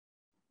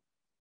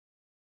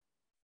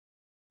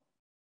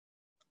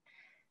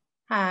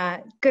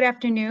Good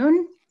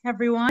afternoon,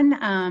 everyone,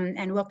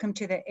 and welcome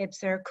to the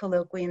IPSR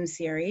Colloquium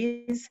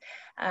Series.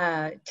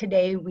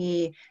 Today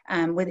we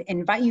would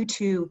invite you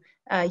to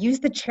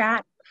use the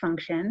chat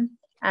function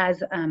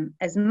as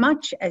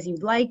much as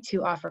you'd like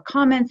to offer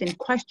comments and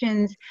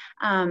questions.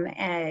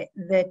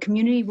 The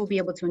community will be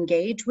able to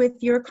engage with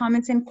your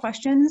comments and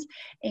questions.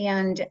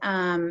 And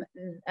then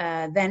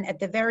at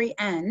the very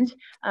end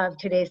of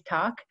today's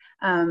talk,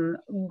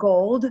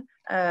 Gold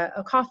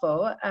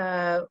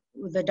Okafo,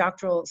 the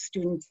doctoral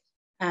student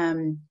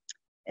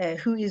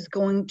who is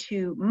going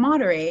to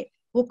moderate,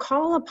 will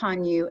call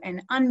upon you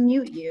and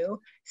unmute you.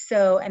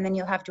 And then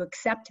you'll have to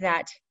accept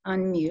that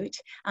unmute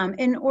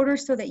in order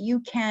so that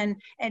you can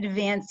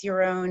advance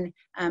your own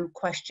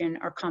question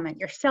or comment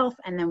yourself,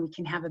 and then we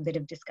can have a bit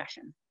of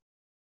discussion.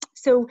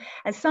 So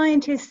as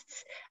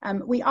scientists,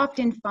 we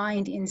often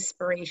find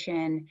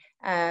inspiration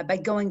by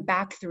going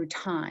back through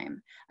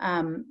time.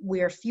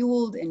 We are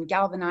fueled and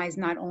galvanized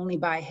not only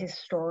by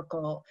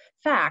historical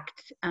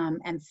fact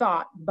and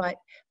thought, but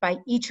by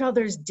each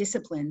other's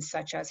disciplines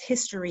such as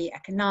history,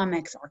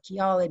 economics,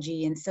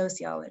 archaeology, and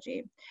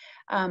sociology.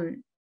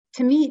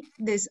 To meet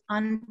this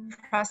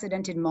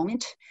unprecedented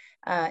moment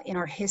in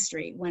our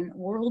history, when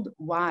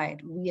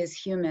worldwide we as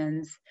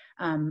humans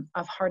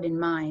of heart and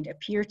mind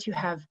appear to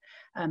have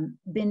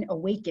been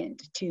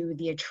awakened to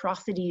the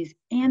atrocities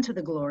and to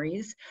the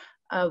glories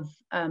of,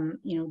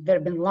 that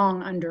have been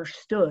long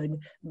understood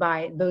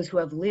by those who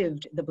have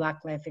lived the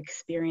Black life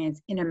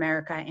experience in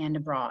America and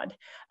abroad.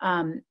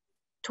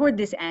 Toward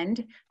this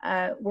end,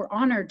 we're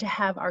honored to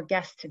have our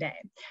guest today.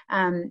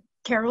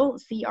 Carroll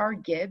C.R.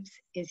 Gibbs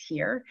is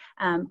here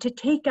to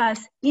take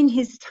us in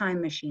his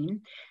time machine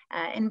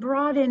and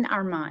broaden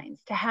our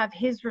minds, to have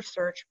his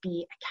research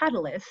be a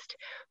catalyst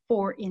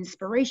for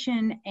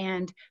inspiration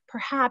and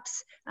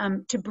perhaps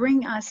to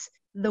bring us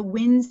the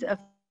winds of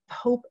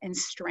hope and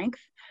strength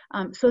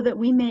so that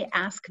we may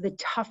ask the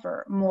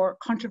tougher, more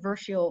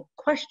controversial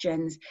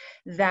questions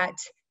that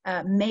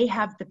may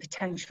have the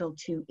potential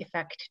to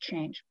effect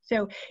change.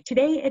 So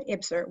today at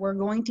IPSR, we're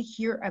going to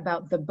hear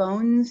about the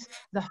bones,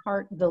 the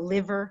heart, the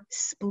liver,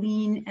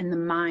 spleen, and the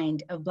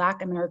mind of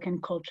Black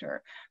American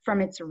culture from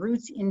its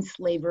roots in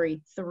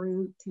slavery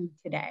through to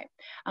today.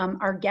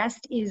 Our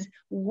guest is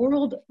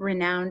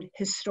world-renowned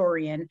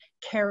historian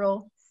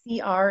Carroll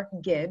C.R.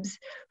 Gibbs,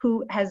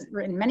 who has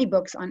written many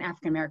books on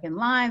African American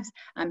lives.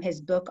 His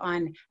book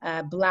on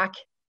Black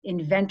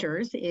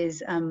inventors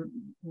is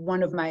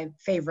one of my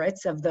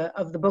favorites of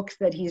the books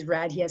that he's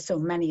read. He has so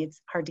many, it's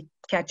hard to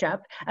catch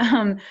up.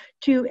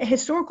 To a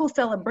historical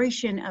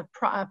celebration of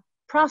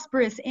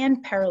prosperous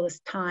and perilous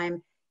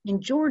time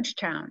in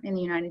Georgetown in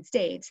the United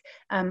States,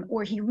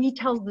 where he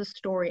retells the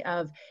story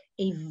of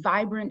a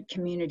vibrant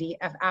community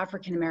of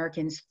African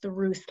Americans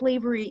through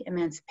slavery,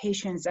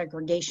 emancipation,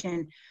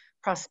 segregation,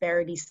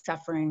 prosperity,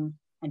 suffering,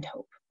 and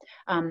hope.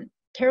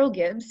 Carroll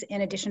Gibbs,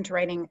 in addition to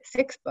writing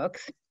 6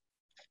 books,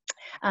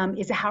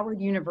 is a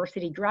Howard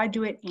University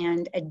graduate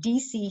and a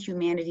DC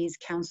Humanities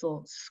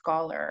Council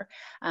scholar.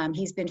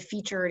 He's been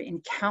featured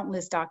in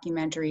countless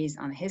documentaries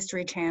on the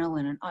History Channel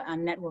and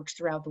on networks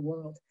throughout the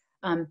world.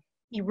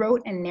 He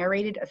wrote and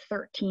narrated a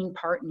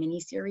 13-part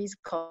miniseries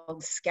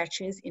called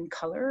Sketches in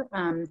Color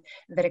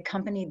that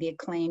accompanied the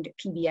acclaimed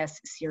PBS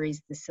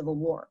series, The Civil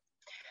War.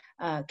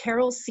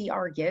 Carroll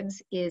C.R.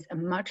 Gibbs is a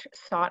much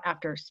sought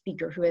after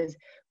speaker who has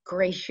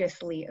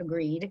graciously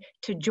agreed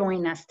to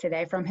join us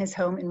today from his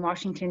home in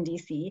Washington,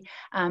 D.C.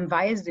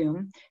 Via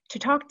Zoom to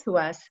talk to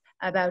us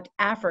about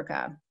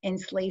Africa,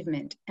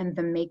 enslavement, and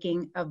the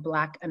making of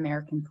Black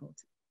American culture.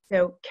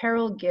 So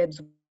Carroll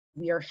Gibbs,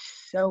 we are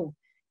so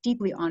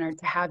deeply honored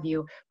to have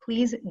you.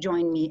 Please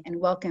join me in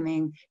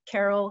welcoming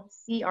Carroll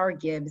C.R.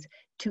 Gibbs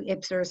to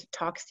IPSR's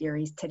talk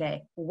series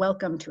today.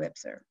 Welcome to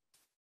IPSR.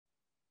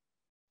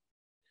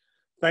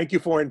 Thank you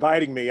for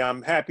inviting me.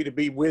 I'm happy to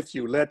be with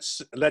you.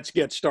 Let's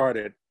get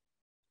started.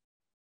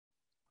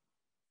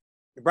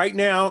 Right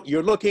now,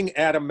 you're looking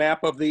at a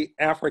map of the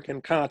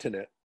African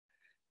continent.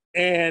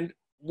 And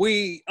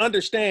we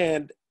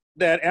understand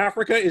that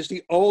Africa is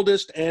the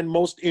oldest and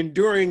most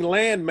enduring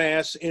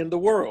landmass in the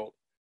world.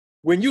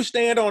 When you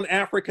stand on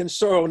African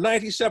soil,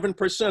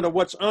 97% of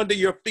what's under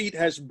your feet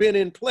has been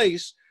in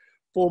place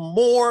for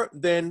more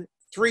than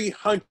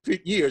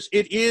 300 years.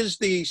 It is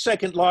the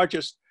second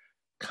largest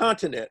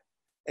continent.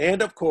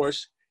 And of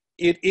course,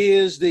 it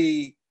is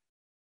the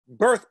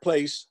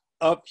birthplace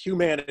of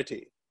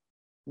humanity.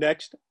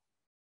 Next.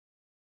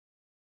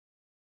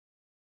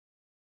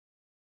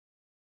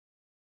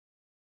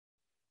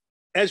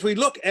 As we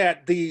look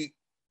at the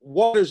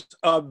waters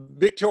of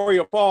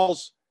Victoria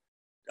Falls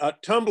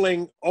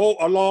tumbling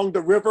along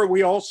the river,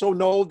 we also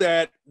know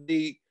that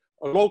the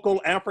local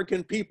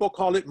African people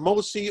call it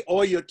Mosi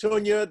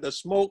Oyatunya, the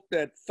smoke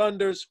that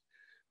thunders.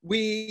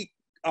 We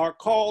are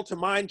called to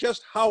mind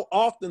just how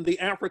often the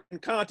African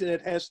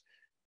continent has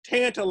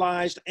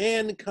tantalized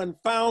and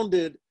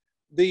confounded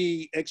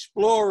the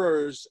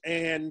explorers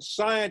and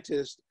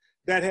scientists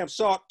that have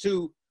sought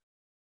to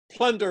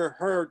plunder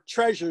her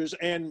treasures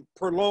and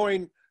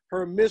purloin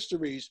her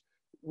mysteries.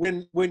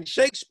 when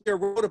Shakespeare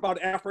wrote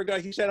about Africa,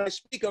 he said, I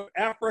speak of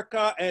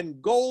Africa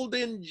and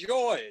golden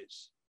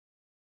joys.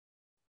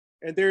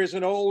 And there is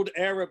an old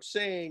Arab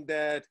saying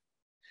that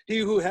he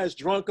who has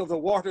drunk of the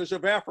waters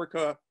of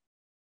Africa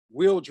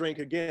will drink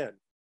again.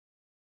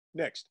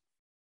 Next.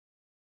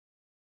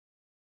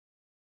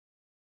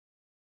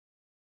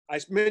 I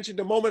mentioned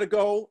a moment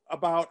ago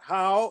about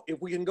how, if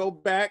we can go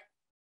back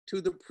to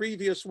the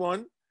previous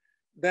one,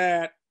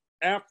 that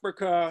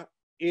Africa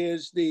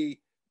is the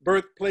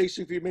birthplace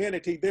of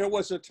humanity. There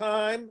was a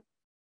time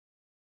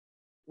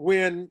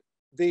when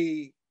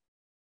the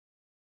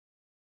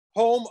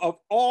home of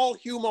all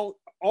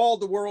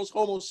the world's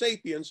Homo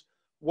sapiens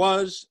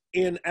was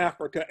in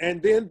Africa.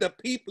 And then the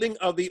peopling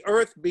of the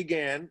earth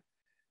began,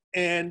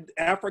 and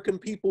African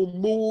people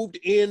moved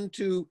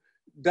into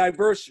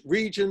diverse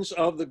regions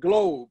of the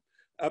globe,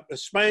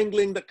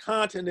 spangling the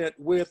continent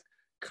with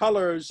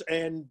colors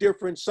and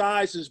different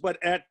sizes, but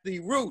at the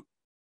root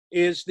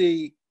is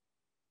the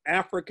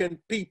African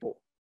people.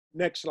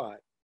 Next slide.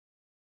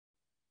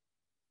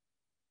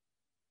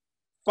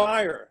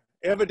 Fire,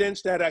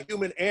 evidence that our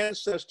human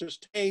ancestors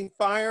tamed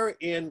fire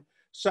in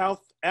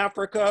South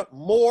Africa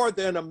more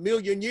than 1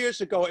 million years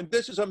ago. And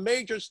this is a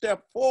major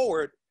step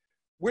forward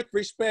with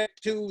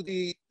respect to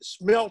the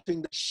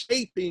smelting, the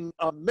shaping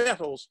of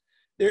metals.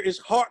 There is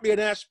hardly an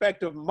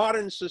aspect of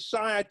modern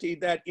society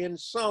that in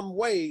some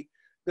way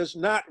does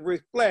not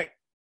reflect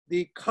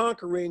the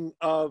conquering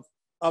of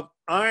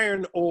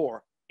iron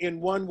ore in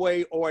one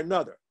way or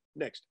another.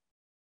 Next.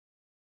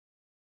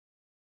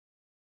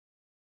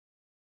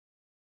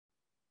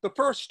 The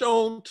first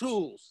stone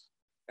tools,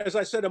 as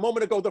I said a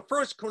moment ago, the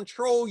first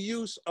control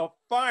use of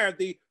fire,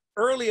 the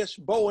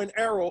earliest bow and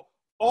arrow,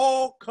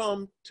 all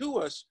come to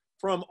us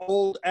from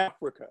old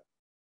Africa.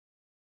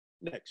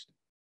 Next.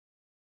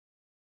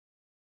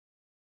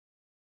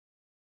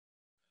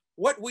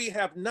 What we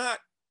have not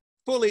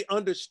fully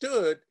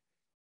understood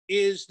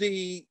is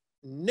the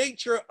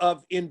nature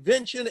of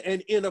invention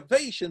and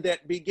innovation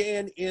that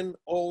began in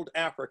old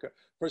Africa.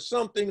 For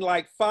something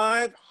like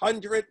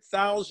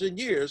 500,000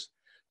 years,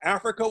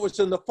 Africa was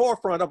in the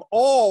forefront of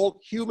all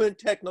human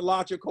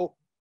technological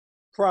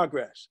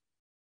progress.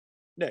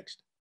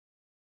 Next.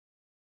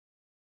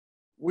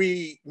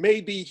 We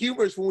may be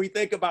humorous when we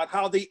think about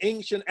how the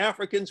ancient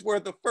Africans were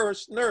the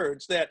first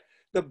nerds, that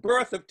the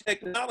birth of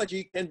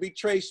technology can be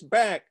traced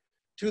back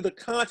to the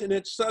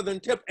continent's southern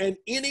tip, and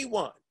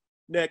anyone,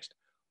 next,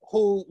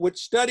 who would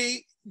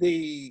study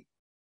the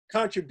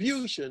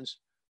contributions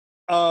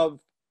of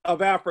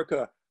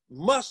Africa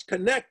must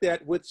connect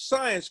that with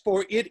science,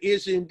 for it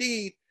is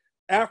indeed,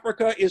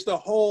 Africa is the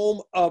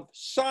home of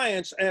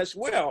science as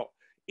well.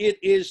 It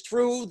is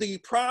through the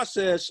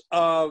process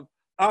of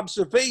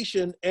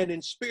observation and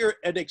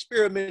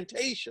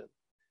experimentation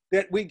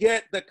that we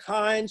get the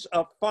kinds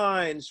of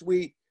finds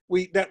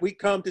that we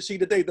come to see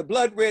today. The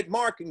blood red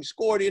marking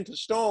scored into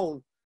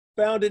stone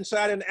found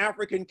inside an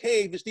African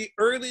cave is the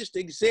earliest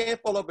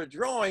example of a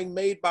drawing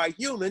made by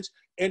humans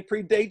and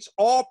predates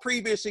all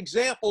previous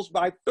examples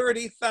by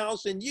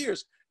 30,000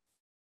 years.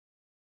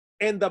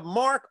 And the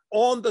mark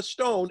on the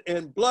stone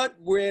in blood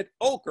red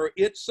ochre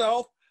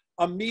itself,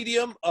 a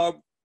medium of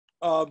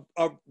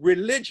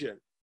religion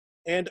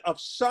and of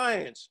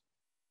science,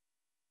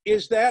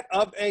 is that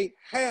of a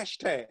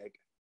hashtag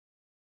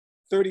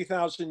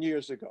 30,000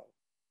 years ago.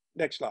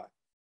 Next slide.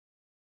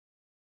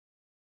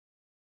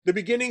 The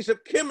beginnings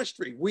of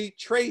chemistry, we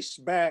trace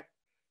back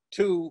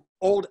to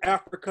old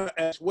Africa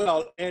as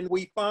well. And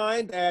we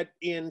find that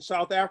in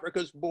South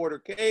Africa's Border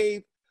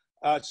Cave,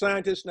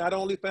 scientists not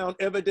only found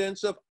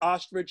evidence of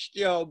ostrich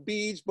shell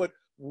beads, but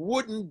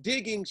wooden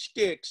digging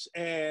sticks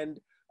and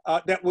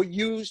that were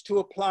used to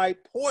apply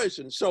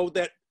poison. So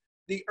that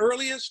the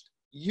earliest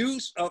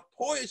use of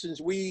poisons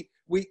we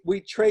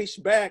trace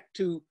back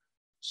to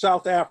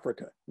South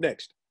Africa.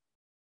 Next.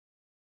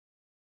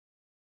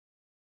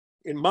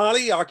 In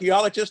Mali,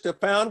 archaeologists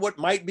have found what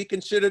might be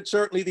considered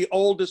certainly the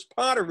oldest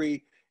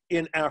pottery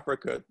in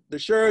Africa. The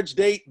sherds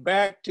date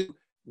back to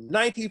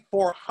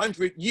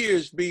 9,400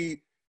 years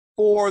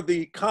before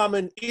the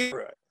Common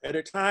Era, at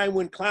a time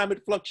when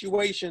climate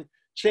fluctuation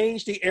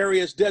changed the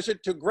area's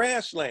desert to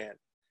grassland.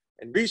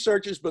 And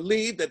researchers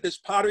believe that this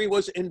pottery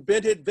was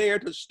invented there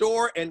to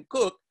store and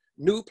cook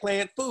new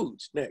plant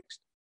foods.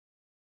 Next.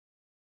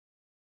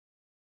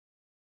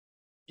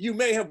 You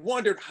may have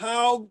wondered,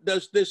 how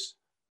does this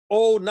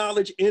old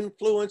knowledge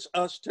influence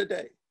us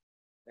today?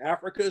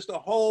 Africa is the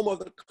home of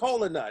the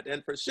kola nut,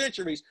 and for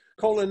centuries,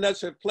 kola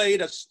nuts have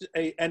played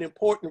an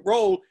important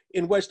role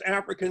in West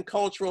African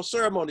cultural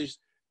ceremonies.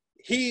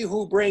 He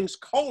who brings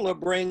kola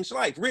brings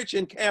life. Rich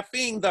in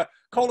caffeine, the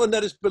kola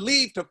nut is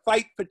believed to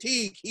fight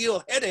fatigue,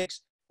 heal headaches,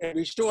 and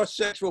restore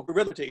sexual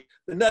virility.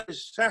 The nut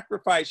is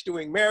sacrificed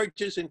during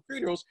marriages and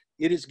funerals.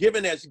 It is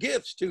given as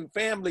gifts to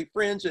family,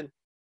 friends, and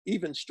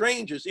even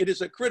strangers. It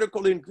is a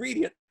critical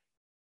ingredient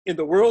in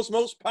the world's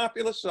most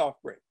popular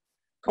soft drink,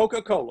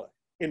 Coca-Cola,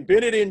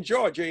 invented in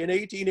Georgia in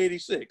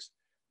 1886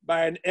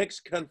 by an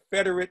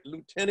ex-Confederate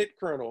Lieutenant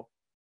Colonel,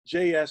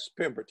 J.S.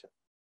 Pemberton.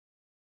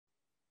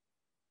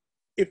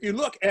 If you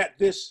look at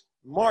this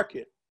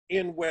market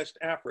in West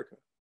Africa,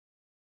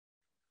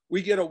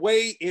 we get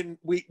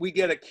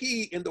a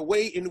key in the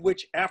way in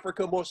which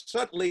Africa most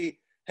subtly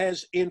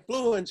has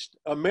influenced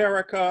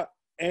America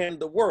and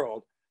the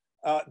world.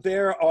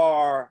 There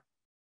are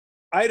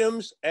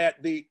items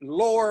at the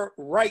lower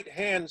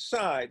right-hand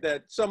side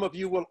that some of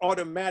you will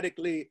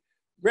automatically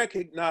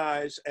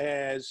recognize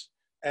as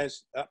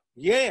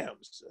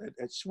yams,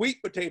 and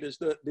sweet potatoes.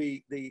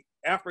 The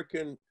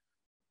African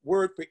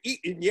word for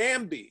eating,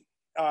 yambi,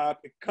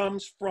 it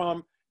comes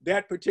from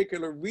that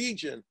particular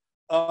region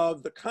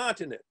of the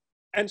continent.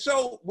 And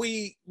so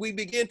we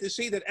begin to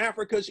see that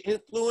Africa's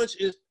influence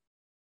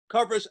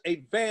covers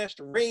a vast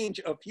range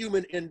of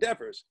human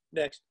endeavors.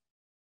 Next.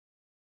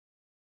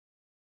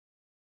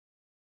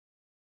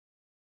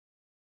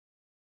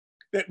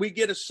 That we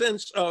get a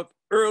sense of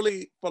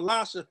early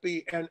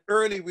philosophy and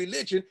early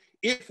religion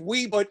if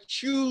we but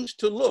choose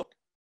to look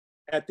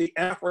at the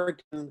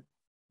African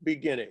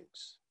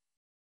beginnings.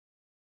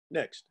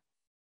 Next.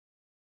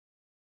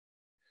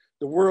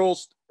 The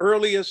world's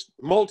earliest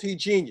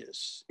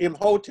multi-genius,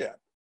 Imhotep,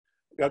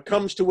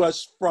 comes to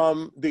us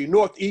from the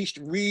northeast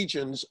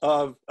regions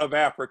of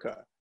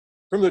Africa.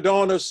 From the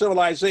dawn of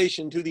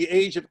civilization to the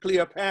age of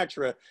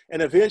Cleopatra,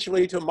 and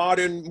eventually to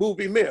modern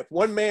movie myth,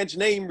 one man's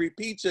name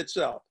repeats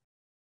itself.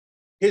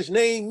 His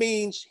name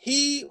means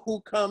he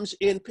who comes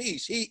in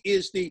peace. He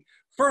is the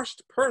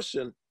first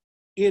person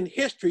in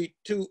history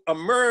to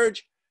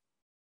emerge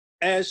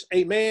as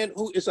a man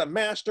who is a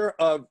master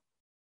of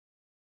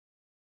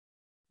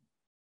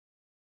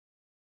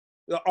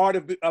the art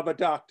of a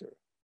doctor,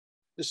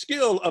 the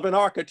skill of an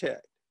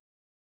architect,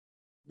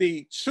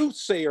 the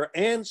soothsayer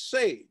and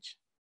sage.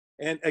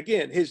 And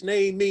again, his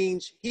name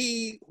means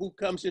he who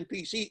comes in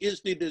peace. He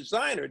is the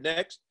designer,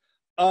 next,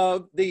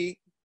 of the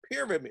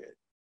pyramid.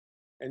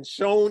 And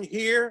shown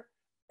here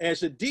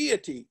as a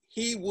deity,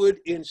 he would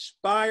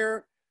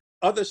inspire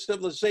other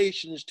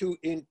civilizations to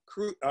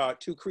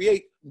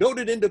create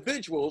noted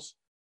individuals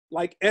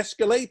like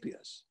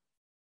Aesculapius.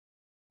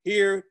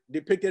 Here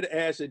depicted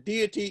as a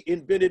deity,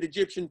 invented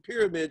Egyptian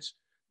pyramids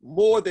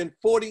more than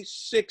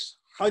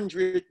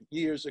 4,600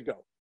 years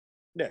ago.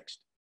 Next.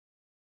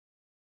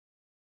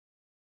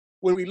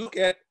 When we look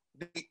at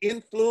the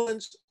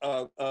influence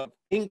of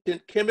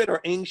ancient Kemet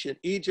or ancient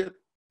Egypt,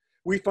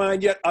 we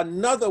find yet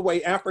another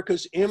way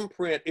Africa's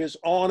imprint is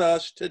on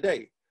us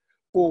today,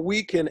 for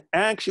we can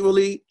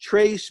actually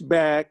trace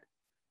back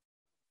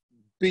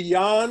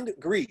beyond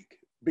Greek,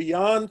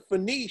 beyond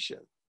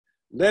Phoenician,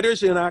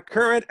 letters in our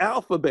current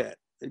alphabet.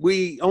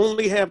 We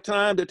only have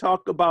time to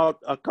talk about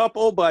a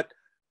couple, but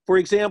for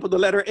example, the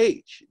letter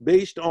H,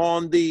 based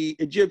on the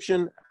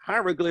Egyptian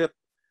hieroglyph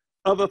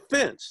of a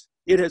fence,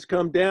 it has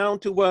come down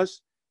to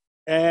us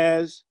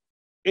as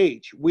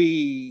H.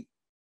 The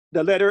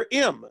letter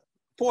M,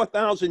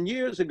 4,000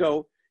 years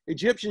ago,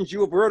 Egyptians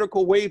drew a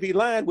vertical wavy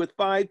line with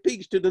 5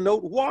 peaks to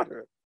denote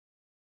water.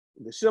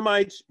 The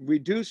Semites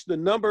reduced the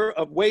number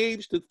of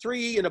waves to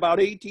 3 in about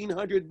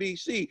 1800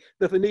 BC.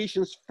 The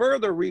Phoenicians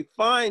further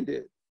refined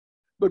it.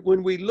 But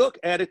when we look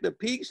at it, the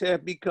peaks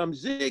have become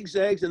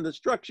zigzags and the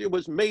structure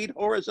was made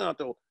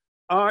horizontal.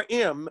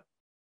 RM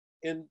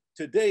in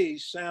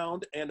today's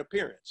sound and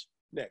appearance.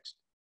 Next.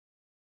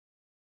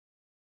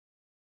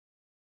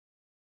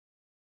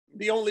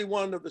 The only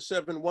one of the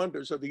 7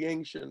 wonders of the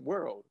ancient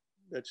world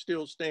that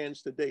still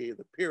stands today,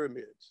 the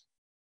pyramids.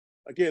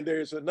 Again,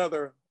 there's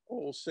another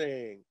old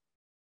saying,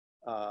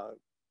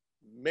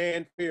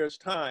 man fears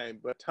time,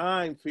 but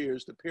time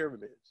fears the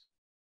pyramids.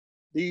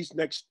 These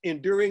next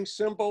enduring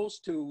symbols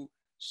to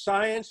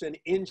science and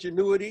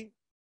ingenuity,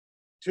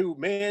 to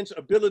man's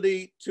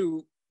ability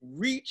to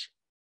reach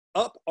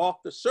up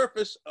off the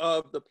surface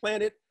of the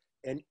planet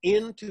and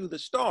into the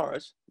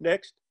stars.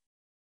 Next.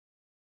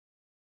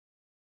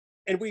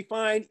 And we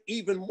find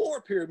even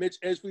more pyramids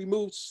as we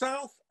move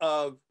south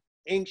of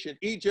ancient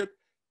Egypt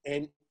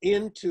and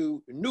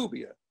into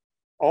Nubia,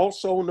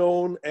 also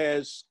known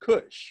as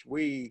Kush.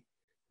 We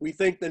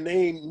think the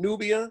name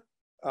Nubia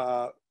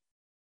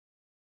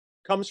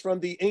comes from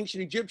the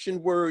ancient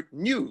Egyptian word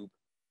nub,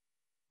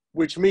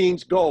 which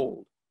means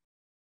gold.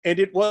 And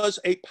it was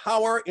a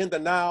power in the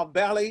Nile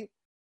Valley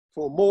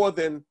for more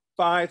than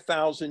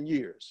 5,000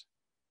 years.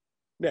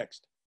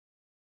 Next.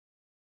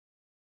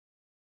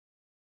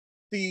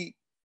 The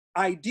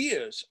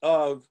ideas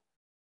of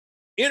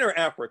inner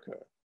Africa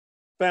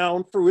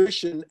found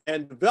fruition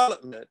and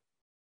development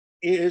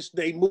is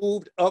they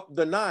moved up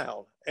the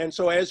Nile. And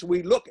so as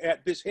we look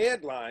at this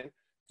headline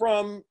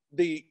from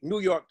the New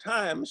York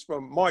Times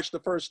from March the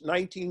 1st,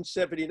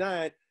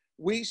 1979,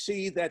 we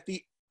see that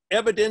the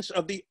evidence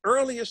of the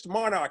earliest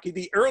monarchy,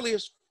 the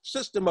earliest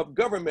system of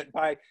government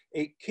by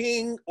a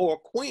king or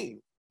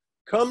queen,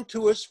 come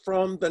to us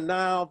from the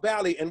Nile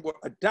Valley and were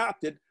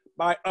adopted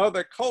by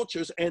other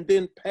cultures and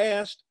then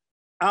passed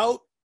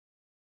out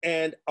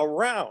and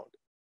around.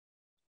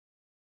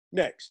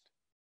 Next.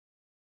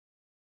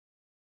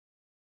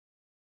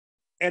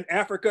 And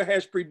Africa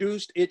has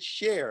produced its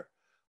share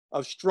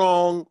of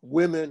strong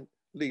women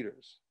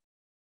leaders.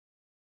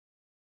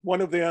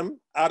 One of them,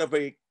 out of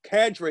a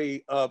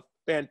cadre of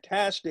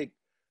fantastic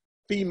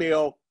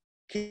female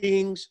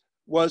kings,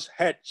 was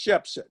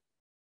Hatshepsut,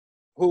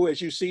 who,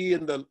 as you see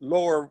in the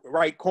lower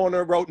right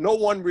corner, wrote, "No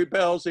one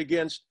rebels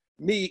against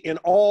me in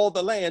all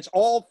the lands.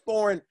 All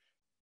foreign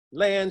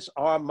lands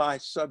are my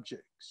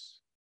subjects."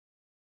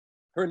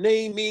 Her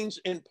name means,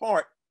 in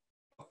part,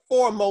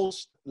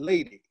 foremost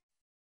lady,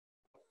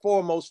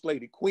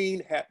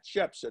 Queen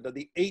Hatshepsut of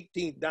the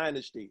 18th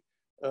dynasty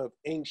of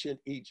ancient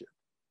Egypt.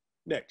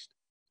 Next.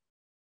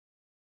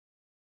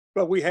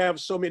 But we have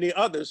so many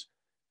others.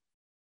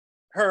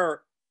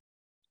 Her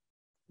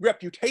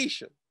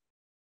reputation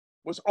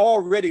was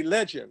already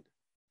legend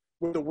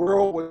when the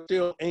world was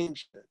still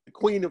ancient, the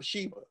Queen of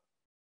Sheba.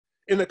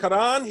 In the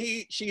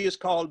Quran, she is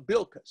called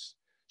Bilqis.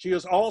 She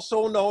is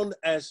also known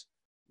as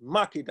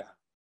Makida.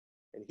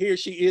 And here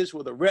she is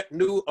with a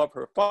retinue of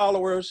her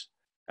followers.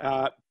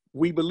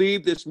 We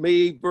believe this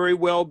may very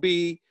well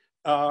be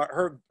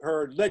her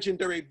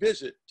legendary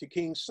visit to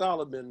King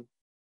Solomon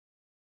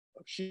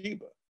of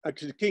Sheba,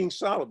 to King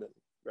Solomon,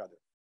 rather,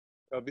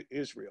 of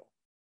Israel.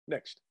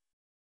 Next.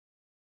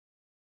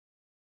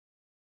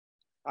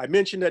 I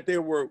mentioned that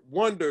there were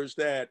wonders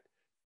that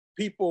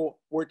people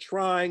were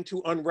trying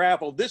to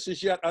unravel. This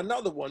is yet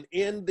another one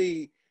in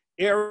the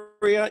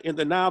area in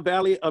the Nile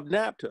Valley of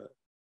Napta.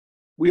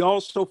 We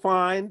also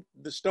find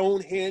the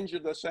Stonehenge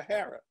of the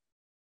Sahara,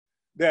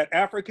 that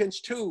Africans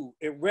too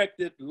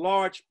erected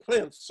large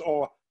plinths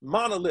or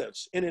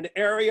monoliths in an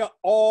area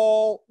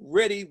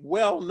already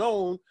well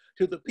known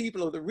to the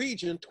people of the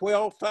region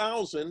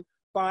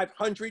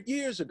 12,500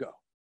 years ago.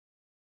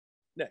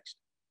 Next.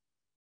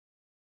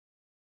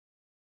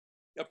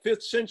 A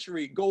 5th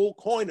century gold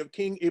coin of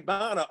King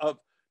Ibana of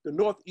the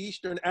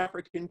northeastern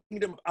African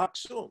kingdom of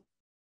Aksum.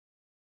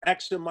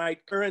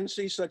 Aksumite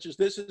currency such as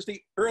this is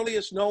the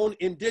earliest known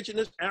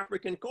indigenous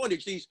African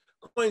coinage. These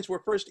coins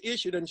were first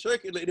issued and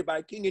circulated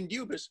by King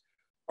Gibbs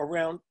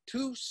around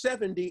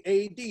 270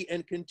 AD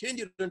and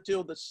continued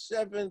until the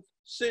 7th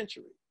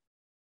century.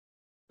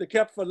 The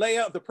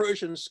Kephalea of the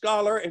Persian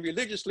scholar and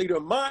religious leader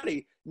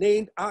Mahdi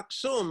named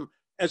Aksum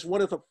as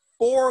one of the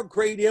 4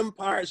 great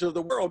empires of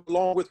the world,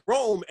 along with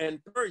Rome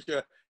and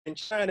Persia and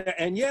China.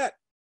 And yet,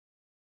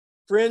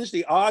 friends,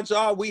 the odds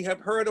are we have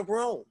heard of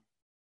Rome.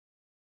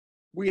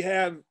 We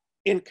have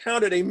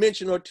encountered a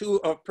mention or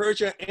two of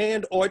Persia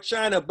and or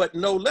China, but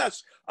no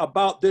less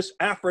about this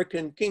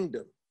African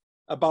kingdom,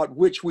 about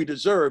which we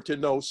deserve to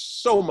know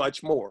so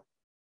much more.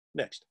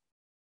 Next.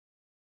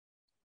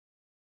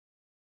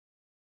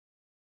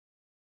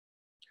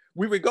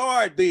 We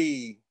regard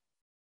the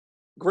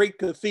great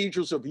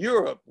cathedrals of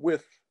Europe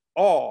with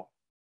awe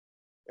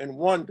and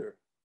wonder,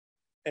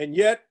 and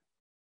yet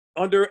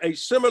under a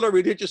similar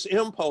religious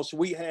impulse,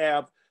 we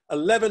have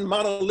 11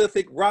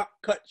 monolithic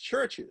rock-cut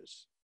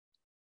churches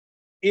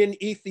in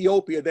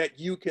Ethiopia that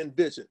you can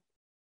visit.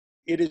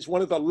 It is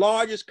one of the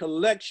largest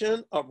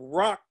collection of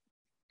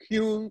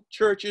rock-hewn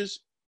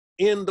churches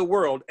in the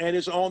world and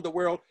is on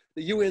the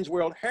UN's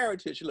World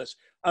Heritage List.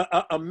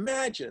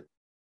 Imagine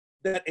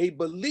that a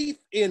belief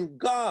in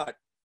God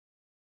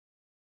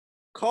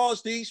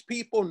caused these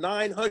people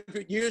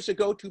 900 years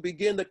ago to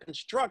begin the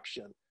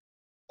construction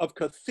of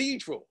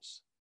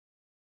cathedrals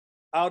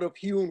out of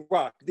hewn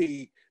rock.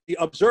 The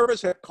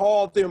observers have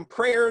called them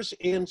prayers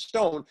in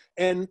stone,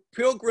 and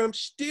pilgrims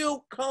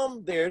still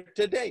come there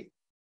today.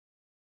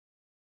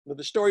 Now,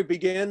 the story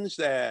begins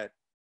that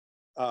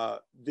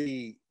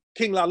the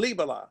King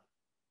Lalibela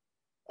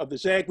of the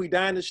Zagwe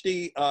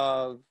dynasty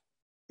of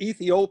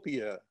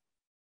Ethiopia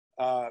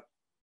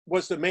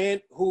was the man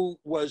who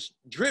was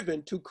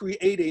driven to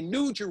create a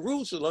new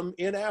Jerusalem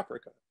in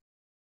Africa.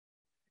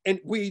 And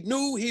we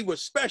knew he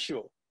was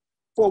special,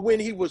 for when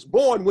he was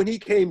born, when he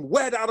came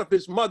wet out of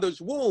his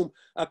mother's womb,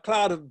 a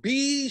cloud of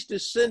bees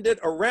descended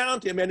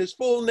around him, and his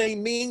full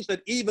name means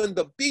that even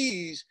the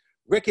bees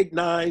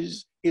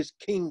recognize his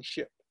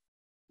kingship.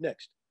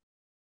 Next.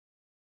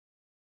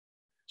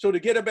 So to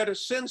get a better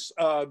sense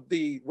of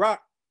the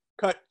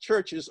rock-cut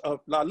churches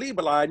of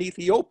Lalibela in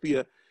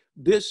Ethiopia,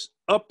 this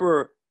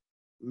upper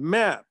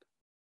map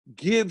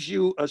gives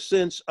you a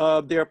sense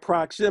of their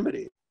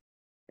proximity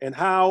and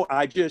how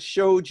I just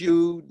showed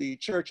you the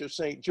Church of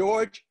St.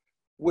 George,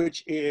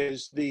 which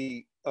is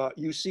the,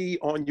 you see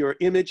on your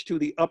image to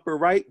the upper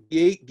right,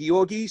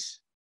 Georgis.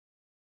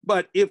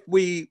 But if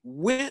we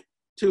went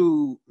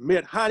to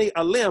Medhani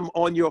Alim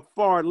on your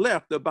far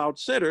left, about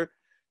center,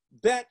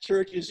 that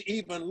church is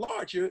even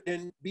larger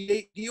than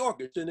B8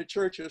 Georgis in the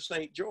Church of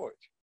St.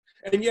 George.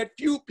 And yet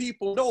few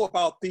people know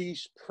about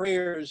these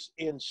prayers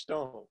in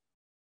stone.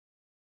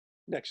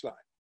 Next slide.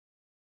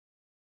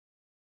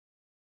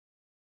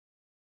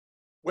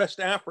 West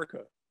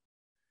Africa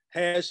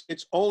has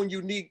its own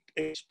unique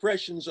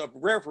expressions of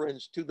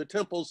reverence to the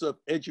temples of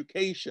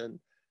education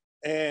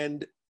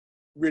and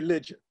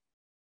religion.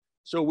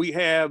 So we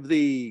have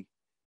the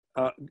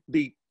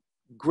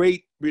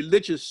great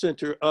religious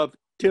center of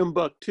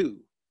Timbuktu.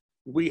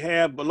 We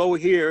have below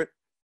here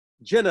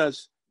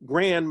Jinnah's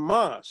Grand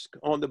Mosque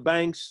on the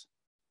banks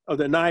of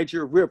the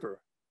Niger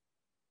River.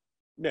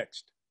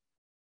 Next.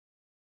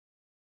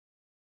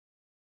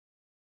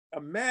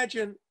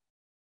 Imagine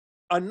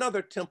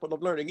another temple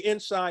of learning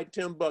inside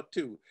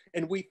Timbuktu.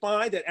 And we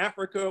find that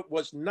Africa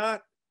was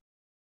not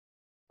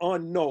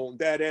unknown,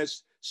 that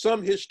as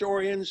some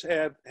historians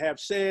have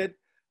said,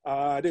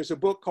 there's a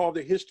book called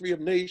The History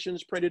of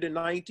Nations, printed in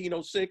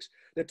 1906,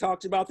 that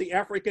talks about the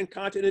African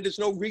continent is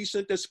no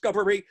recent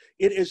discovery.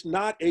 It is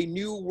not a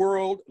new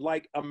world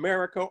like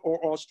America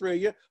or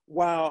Australia,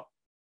 while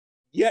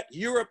yet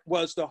Europe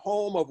was the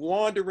home of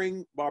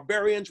wandering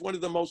barbarians. One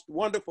of the most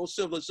wonderful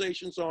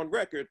civilizations on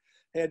record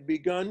had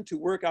begun to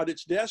work out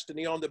its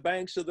destiny on the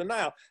banks of the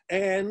Nile.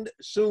 And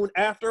soon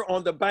after,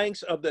 on the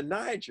banks of the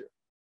Niger,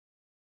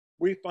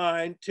 we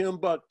find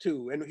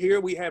Timbuktu. And here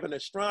we have an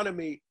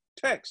astronomy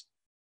text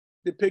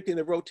depicting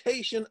the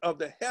rotation of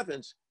the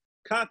heavens,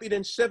 copied in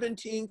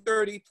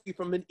 1733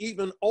 from an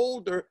even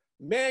older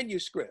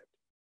manuscript,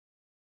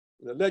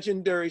 the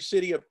legendary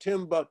city of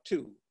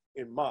Timbuktu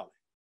in Mali.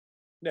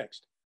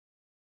 Next.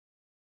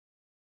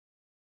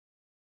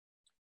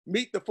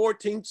 Meet the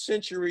 14th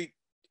century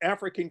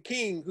African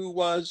king who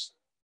was,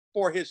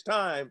 for his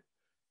time,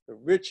 the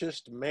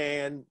richest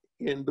man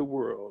in the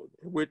world.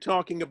 We're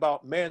talking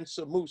about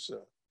Mansa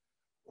Musa,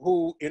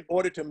 who, in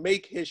order to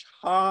make his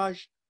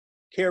Hajj,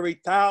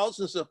 carried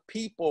thousands of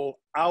people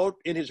out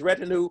in his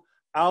retinue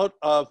out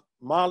of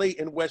Mali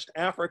in West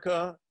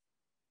Africa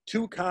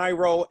to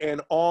Cairo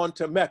and on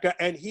to Mecca.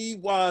 And he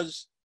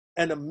was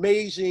an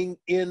amazing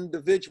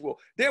individual.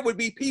 There would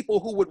be people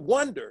who would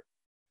wonder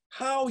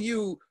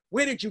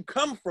where did you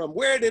come from?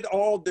 Where did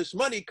all this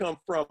money come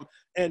from?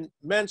 And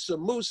Mansa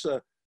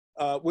Musa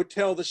would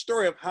tell the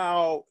story of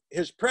how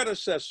his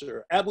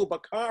predecessor, Abu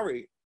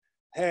Bakari,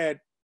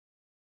 had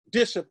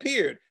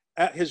disappeared.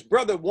 His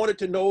brother wanted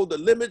to know the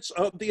limits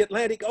of the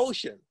Atlantic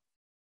Ocean.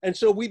 And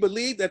so we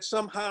believe that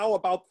somehow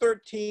about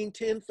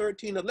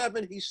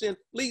 1311, he sent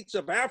fleets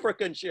of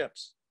African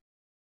ships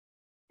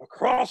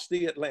across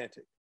the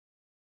Atlantic.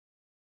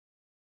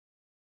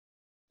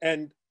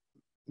 And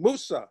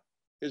Musa,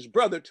 his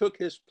brother, took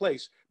his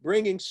place,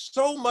 bringing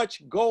so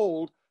much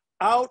gold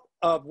out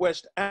of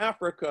West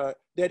Africa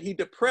that he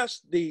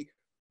depressed the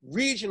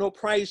regional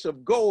price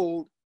of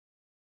gold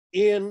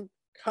in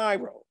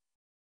Cairo.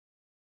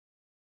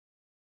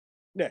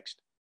 Next.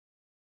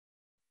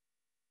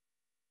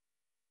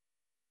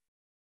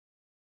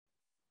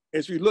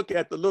 As we look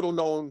at the little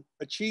known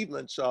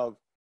achievements of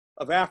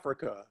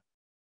Africa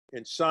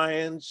in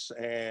science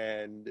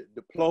and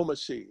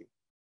diplomacy,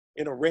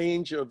 in a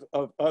range of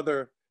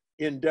other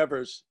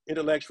endeavors,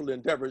 intellectual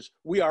endeavors,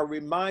 we are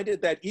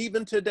reminded that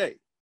even today,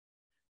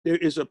 there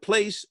is a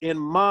place in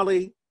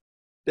Mali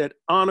that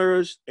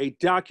honors a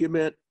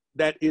document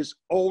that is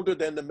older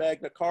than the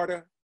Magna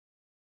Carta,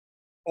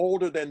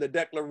 older than the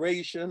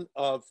Declaration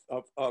of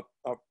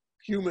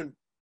Human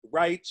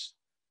Rights,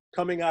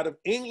 coming out of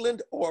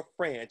England or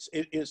France.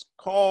 It is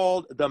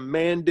called the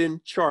Mandan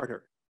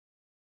Charter.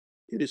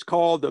 It is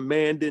called the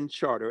Mandan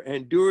Charter.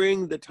 And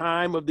during the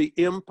time of the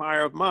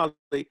Empire of Mali,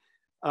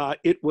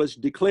 it was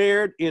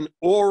declared in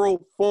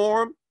oral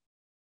form.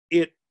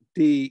 It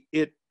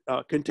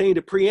contained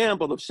a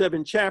preamble of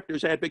 7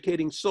 chapters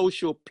advocating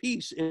social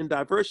peace in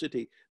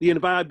diversity, the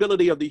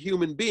inviolability of the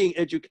human being,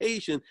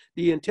 education,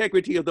 the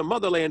integrity of the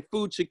motherland,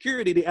 food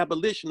security, the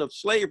abolition of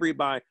slavery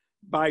by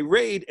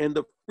raid, and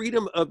the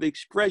freedom of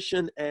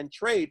expression and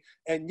trade.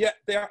 And yet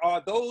there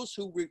are those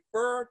who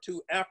refer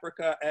to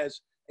Africa as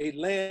a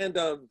land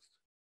of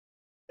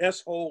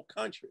S-hole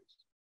countries.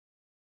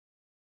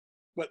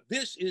 But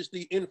this is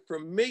the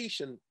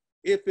information,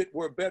 if it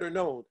were better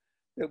known,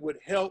 that would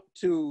help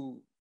to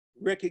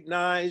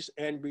recognize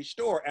and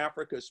restore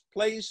Africa's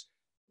place,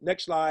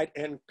 next slide,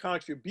 and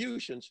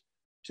contributions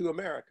to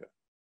America.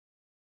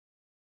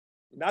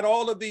 Not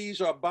all of these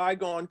are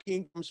bygone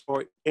kingdoms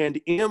and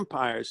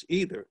empires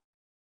either.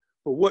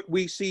 But what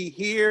we see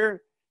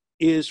here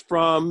is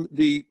from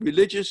the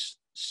religious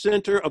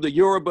center of the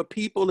Yoruba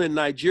people in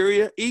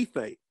Nigeria,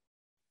 Ife.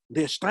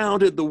 They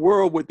astounded the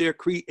world with their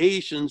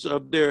creations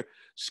of their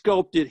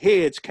sculpted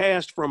heads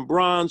cast from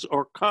bronze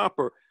or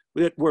copper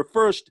that were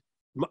first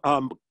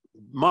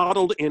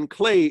modeled in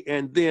clay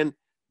and then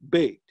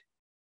baked.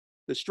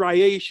 The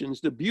striations,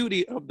 the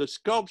beauty of the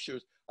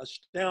sculptures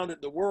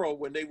astounded the world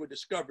when they were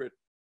discovered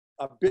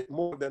a bit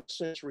more than a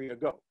century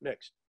ago.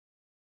 Next.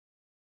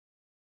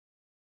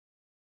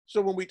 So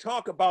when we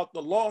talk about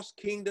the lost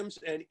kingdoms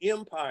and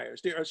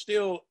empires, there are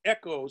still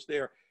echoes,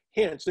 there are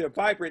hints, there are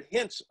vibrant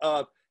hints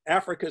of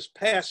Africa's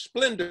past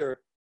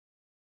splendor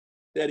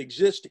that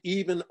exist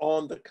even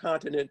on the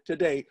continent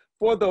today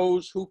for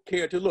those who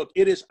care to look.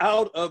 It is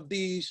out of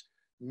these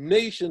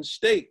nation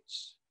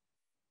states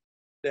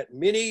that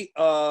many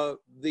of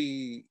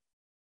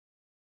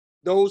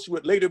those who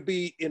would later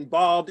be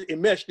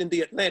enmeshed in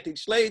the Atlantic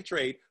slave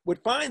trade would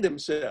find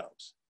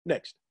themselves.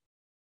 Next.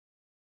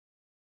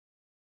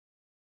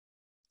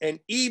 And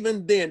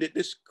even then, at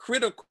this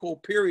critical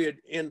period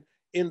in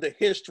the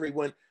history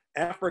when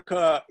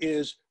Africa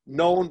is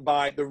known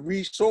by the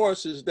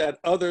resources that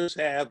others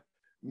have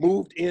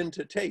moved in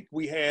to take,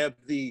 we have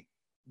the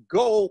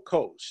Gold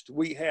Coast.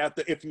 We have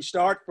if you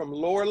start from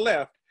lower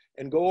left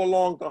and go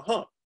along the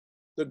hump,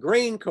 the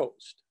Grain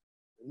Coast,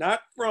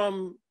 not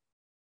from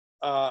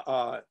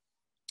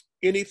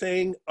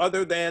anything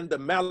other than the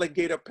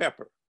Alligator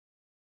pepper.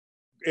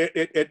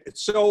 It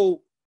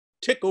so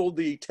tickled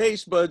the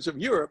taste buds of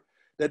Europe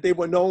that they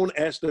were known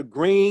as the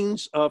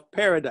grains of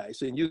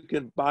paradise, and you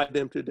can buy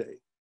them today.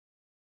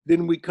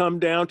 Then we come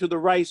down to the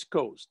Rice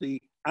Coast,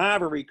 the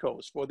Ivory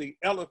Coast for the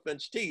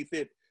elephant's teeth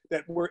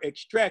that were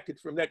extracted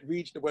from that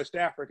region of West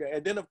Africa.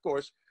 And then, of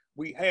course,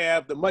 we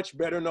have the much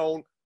better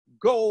known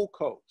Gold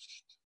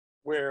Coast,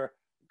 where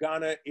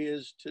Ghana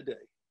is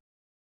today.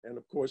 And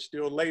of course,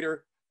 still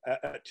later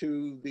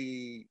to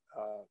the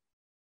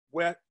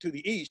west, to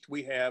the east,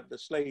 we have the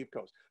Slave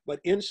Coast. But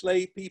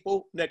enslaved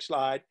people, next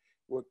slide,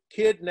 were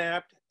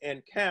kidnapped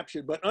and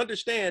captured. But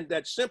understand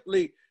that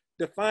simply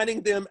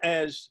defining them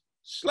as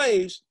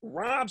slaves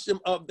robs them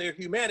of their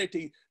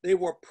humanity. They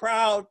were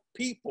proud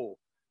people.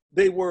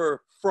 They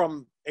were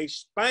from a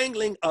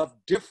spangling of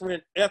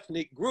different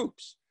ethnic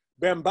groups: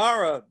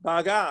 Bambara,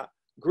 Baga,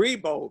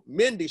 Gribo,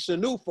 Mindi,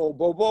 Sanufo,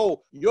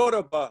 Bobo,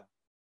 Yoruba,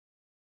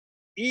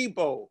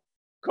 Igbo,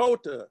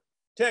 Kota,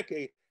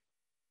 Teke,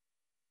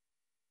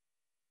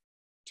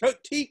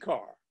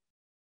 Tikar,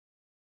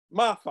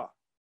 Mafa,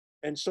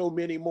 and so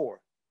many more.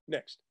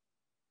 Next.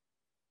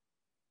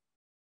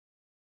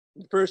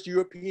 The first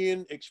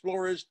European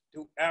explorers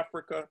to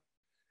Africa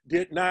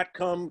did not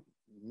come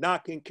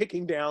knocking,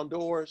 kicking down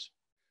doors.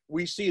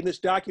 We see in this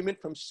document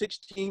from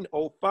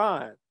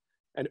 1605,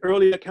 an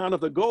early account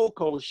of the Gold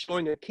Coast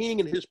showing a king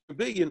in his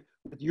pavilion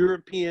with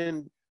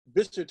European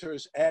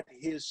visitors at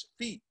his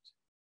feet.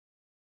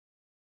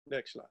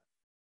 Next slide.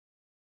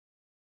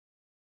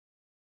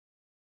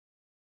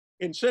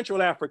 In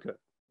Central Africa,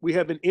 we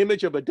have an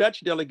image of a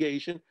Dutch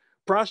delegation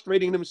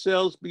prostrating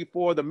themselves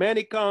before the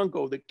Mani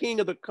Congo, the king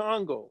of the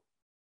Congo,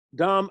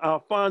 Dom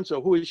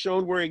Alfonso, who is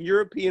shown wearing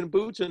European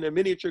boots and a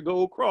miniature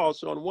gold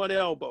cross on one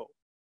elbow.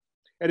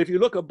 And if you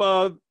look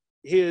above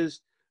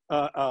his,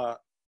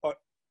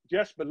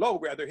 just below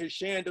rather, his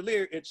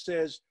chandelier, it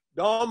says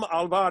Dom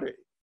Alvare,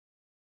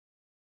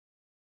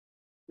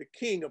 the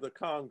king of the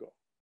Congo.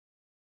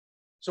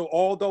 So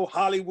although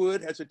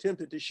Hollywood has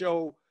attempted to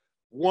show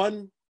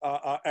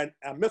a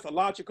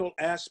mythological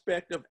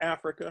aspect of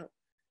Africa,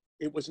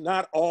 it was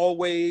not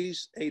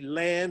always a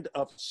land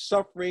of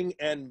suffering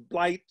and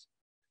blight.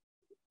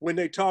 When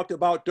they talked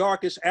about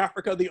darkest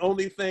Africa, the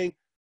only thing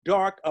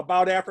dark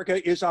about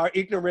Africa is our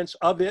ignorance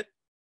of it.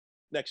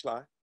 Next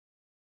slide.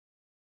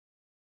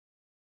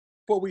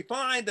 For we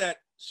find that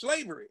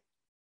slavery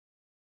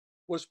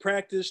was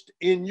practiced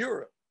in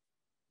Europe,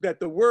 that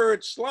the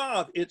word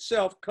Slav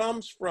itself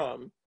comes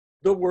from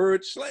the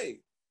word slave.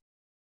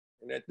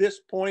 And at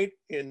this point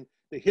in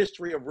the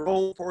history of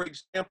Rome, for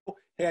example,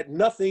 had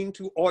nothing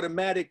to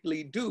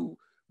automatically do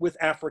with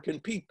African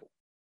people.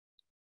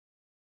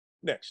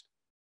 Next.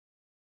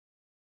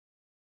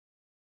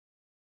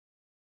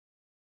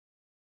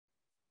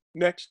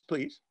 Next,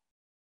 please.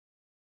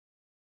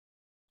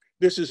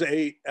 This is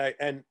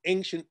an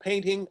ancient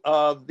painting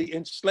of the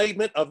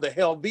enslavement of the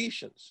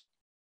Helvetians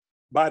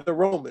by the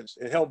Romans.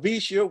 And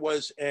Helvetia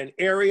was an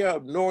area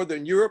of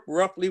Northern Europe,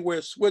 roughly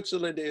where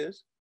Switzerland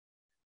is.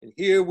 And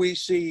here we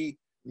see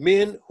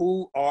men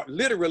who are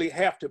literally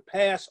have to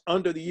pass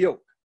under the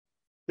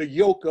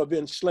yoke of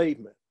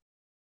enslavement.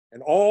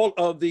 And all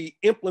of the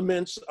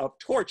implements of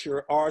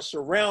torture are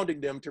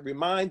surrounding them to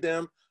remind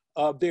them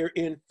of their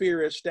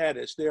inferior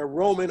status. Their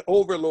Roman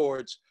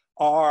overlords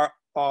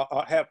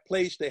have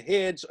placed the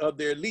heads of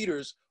their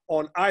leaders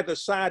on either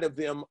side of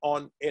them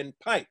in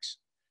pikes.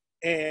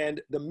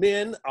 And the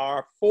men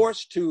are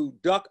forced to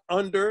duck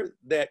under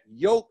that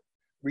yoke,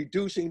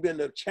 reducing them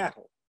to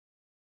chattel,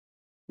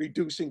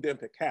 reducing them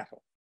to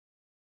cattle.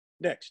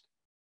 Next.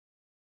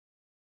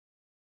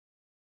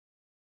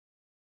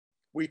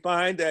 We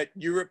find that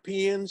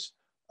Europeans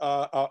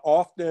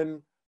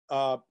often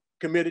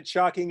committed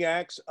shocking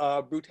acts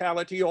of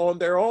brutality on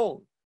their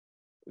own.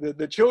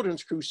 The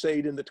Children's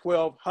Crusade in the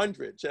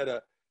 1200s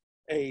at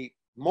a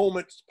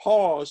moment's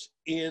pause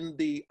in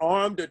the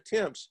armed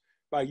attempts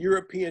by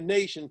European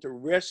nations to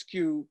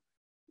rescue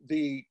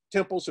the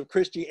temples of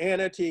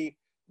Christianity.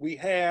 We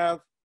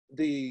have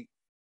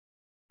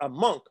a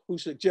monk who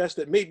suggests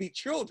that maybe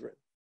children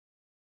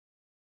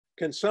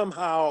can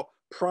somehow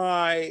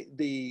pry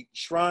the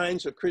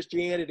shrines of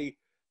Christianity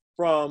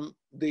from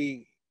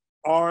the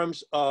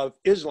arms of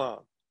Islam.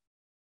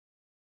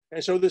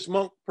 And so this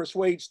monk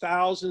persuades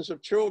thousands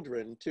of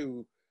children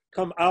to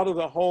come out of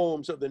the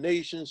homes of the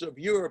nations of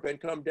Europe and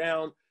come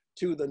down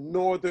to the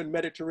northern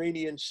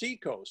Mediterranean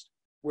seacoast,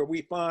 where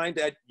we find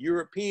that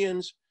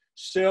Europeans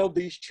sell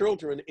these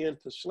children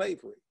into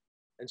slavery.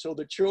 And so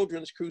the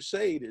Children's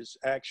Crusade is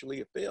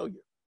actually a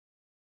failure.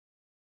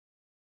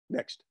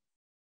 Next.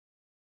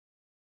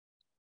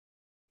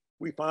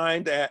 We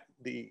find that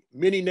the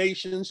many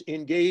nations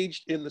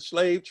engaged in the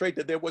slave trade,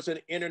 that there was an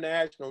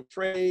international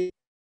trade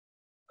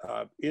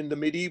in the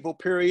medieval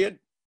period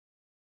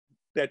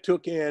that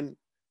took in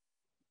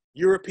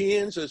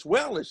Europeans as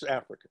well as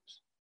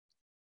Africans.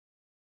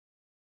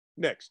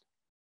 Next.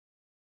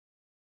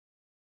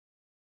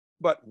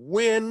 But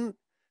when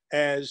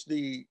as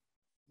the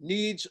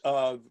needs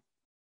of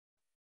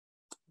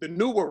the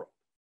New World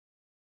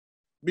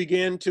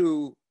began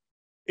to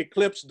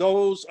eclipse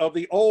those of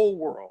the Old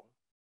World,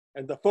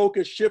 and the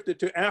focus shifted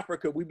to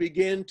Africa, we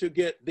begin to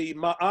get the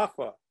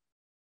Ma'afa,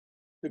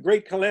 the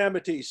great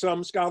calamity.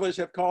 Some scholars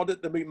have called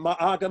it the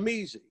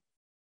Ma'agamizi.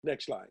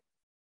 Next slide,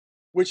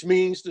 which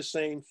means the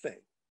same thing.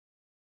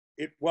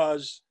 It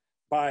was,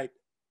 by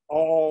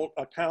all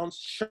accounts,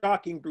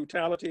 shocking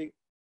brutality.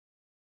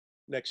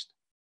 Next.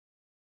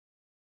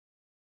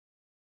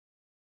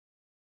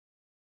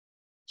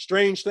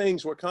 Strange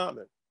things were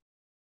common.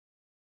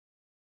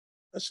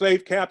 A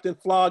slave captain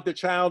flogged a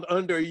child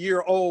under a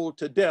year old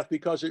to death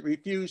because it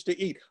refused to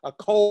eat. A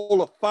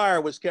coal of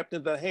fire was kept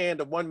in the hand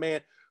of one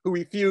man who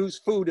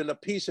refused food, and a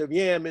piece of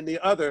yam in the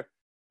other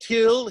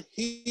till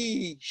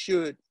he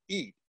should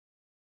eat.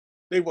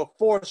 They were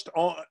forced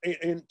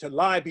to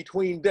lie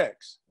between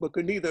decks, but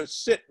could neither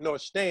sit nor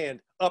stand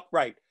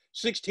upright.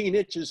 16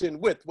 inches in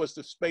width was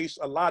the space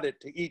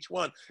allotted to each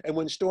one. And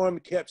when storm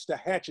kept the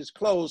hatches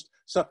closed,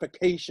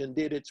 suffocation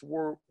did its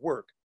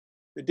work.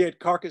 The dead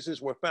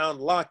carcasses were found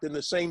locked in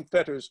the same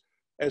fetters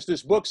as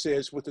this book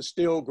says, with the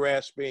still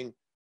grasping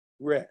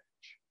wretch.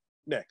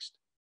 Next.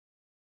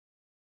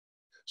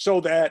 So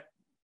that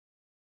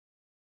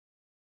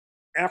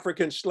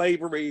African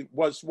slavery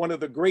was one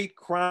of the great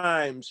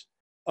crimes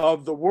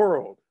of the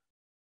world,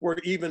 where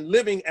even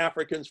living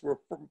Africans were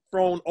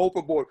thrown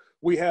overboard.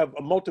 We have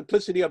a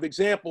multiplicity of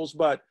examples,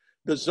 but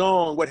the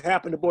Zong, what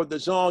happened aboard the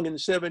Zong in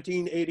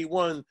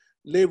 1781,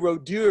 Le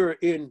Rodeur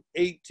in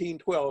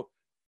 1812,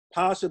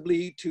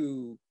 possibly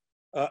to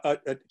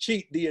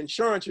cheat the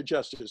insurance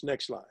adjusters.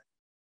 Next slide.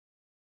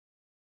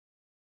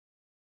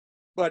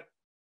 But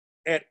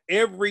at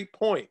every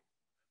point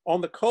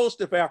on the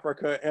coast of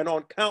Africa and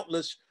on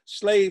countless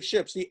slave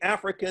ships, the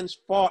Africans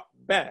fought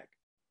back.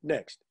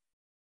 Next.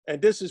 And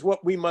this is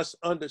what we must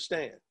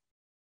understand.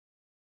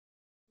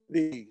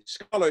 The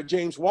scholar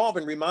James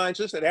Walvin reminds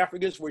us that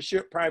Africans were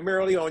shipped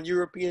primarily on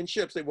European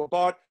ships. They were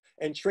bought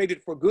and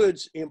traded for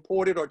goods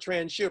imported or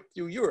transshipped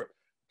through Europe.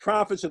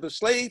 Profits of the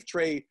slave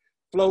trade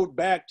flowed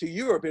back to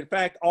Europe. In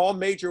fact, all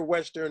major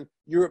Western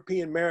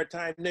European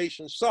maritime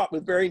nations sought,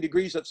 with varying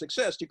degrees of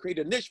success, to create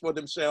a niche for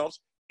themselves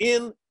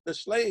in the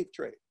slave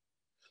trade.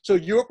 So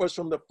Europe was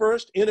from the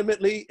first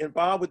intimately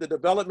involved with the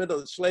development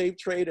of the slave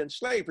trade and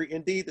slavery.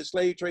 Indeed, the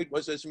slave trade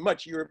was as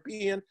much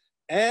European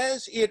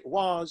as it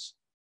was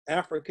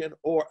African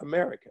or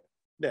American.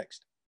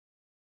 Next.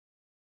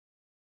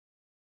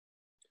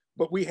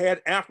 But we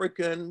had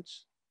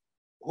Africans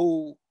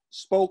who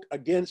spoke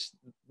against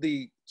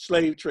the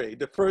slave trade.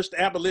 The first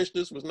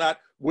abolitionist was not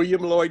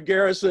William Lloyd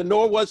Garrison,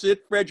 nor was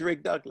it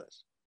Frederick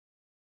Douglass.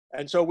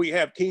 And so we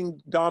have King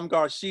Dom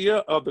Garcia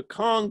of the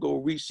Congo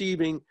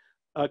receiving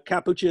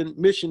Capuchin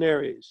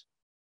missionaries.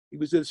 He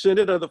was the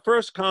descendant of the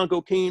first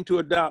Congo king to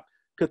adopt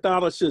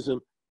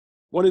Catholicism.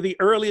 One of the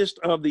earliest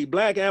of the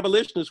Black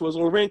abolitionists was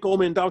Lourenço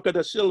Mendonça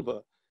da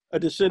Silva, a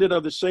descendant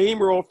of the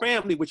same royal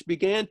family which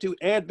began to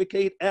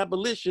advocate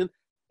abolition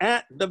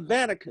at the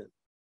Vatican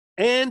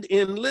and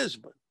in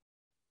Lisbon.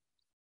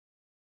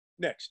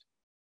 Next.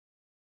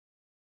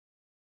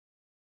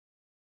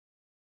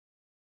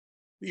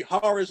 The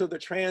horrors of the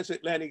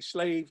transatlantic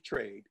slave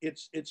trade,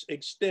 its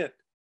extent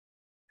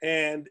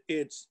and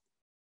its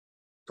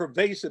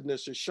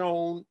pervasiveness is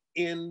shown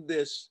in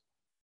this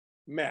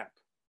map.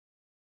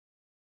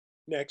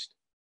 Next.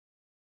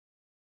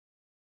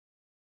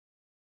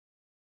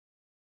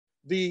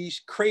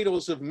 These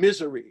cradles of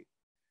misery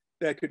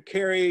that could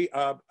carry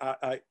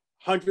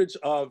hundreds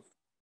of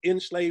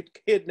enslaved,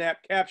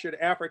 kidnapped, captured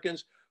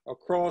Africans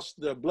across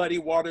the bloody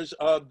waters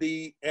of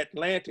the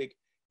Atlantic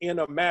in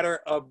a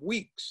matter of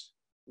weeks.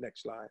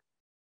 Next slide.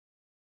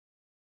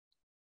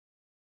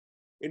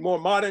 In more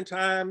modern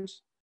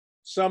times,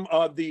 some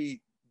of the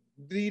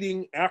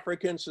leading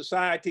African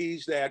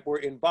societies that were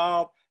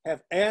involved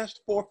have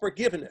asked for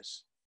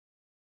forgiveness.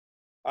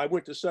 I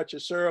went to such a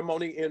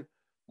ceremony in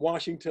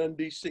Washington,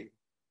 D.C.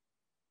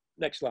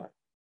 Next slide.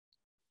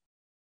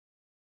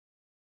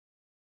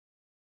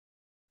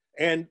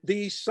 And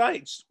these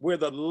sites, where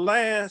the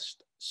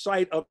last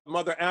site of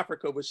Mother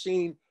Africa was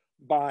seen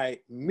by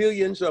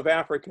millions of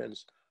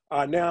Africans,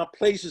 are now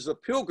places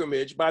of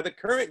pilgrimage by the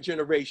current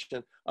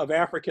generation of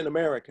African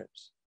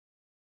Americans.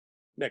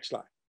 Next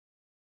slide.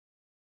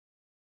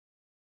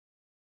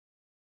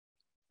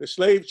 The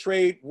slave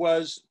trade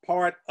was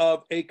part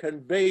of a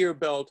conveyor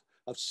belt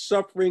of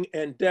suffering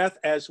and death,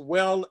 as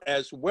well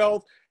as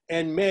wealth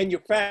and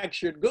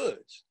manufactured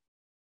goods.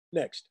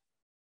 Next.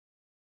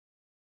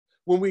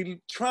 When we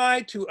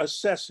try to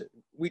assess it,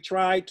 we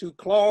try to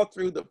claw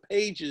through the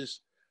pages,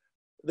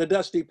 the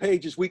dusty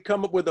pages, we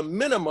come up with a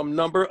minimum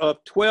number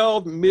of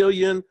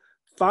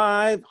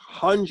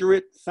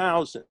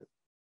 12,500,000.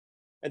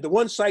 And the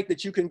one site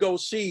that you can go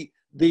see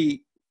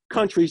the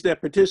countries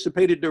that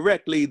participated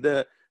directly,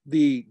 the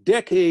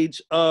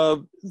decades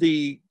of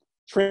the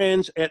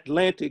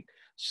transatlantic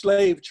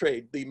slave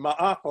trade, the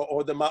Ma'afa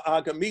or the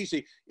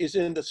Ma'agamizi, is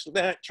in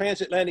the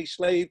transatlantic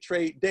slave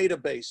trade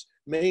database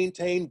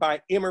maintained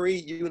by Emory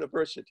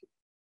University.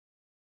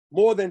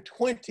 More than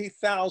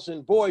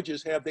 20,000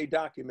 voyages have they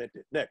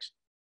documented. Next.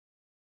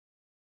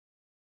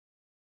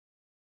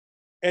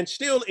 And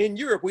still in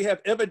Europe, we have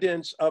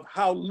evidence of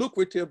how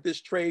lucrative this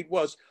trade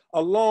was.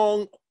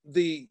 Along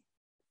the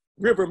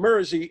River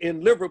Mersey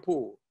in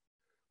Liverpool,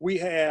 we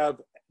have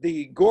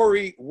the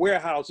Goree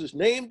warehouses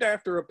named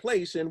after a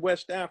place in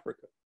West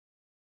Africa.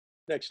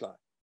 Next slide.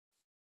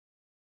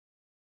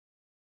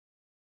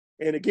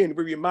 And again,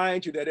 we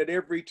remind you that at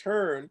every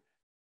turn,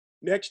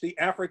 next, the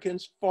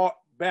Africans fought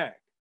back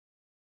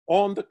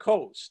on the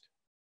coast,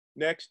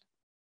 next,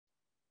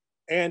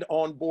 and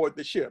on board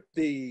the ship.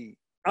 The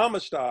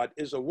Amistad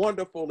is a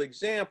wonderful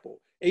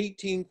example,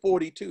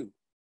 1842,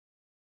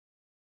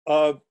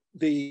 of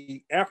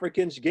the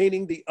Africans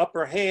gaining the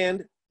upper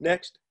hand.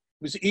 Next,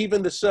 it was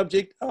even the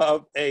subject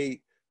of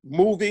a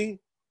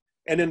movie.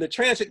 And in the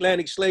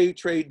transatlantic slave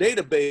trade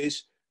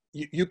database,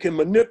 you can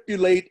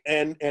manipulate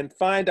and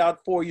find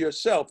out for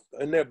yourself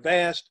in their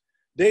vast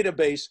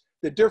database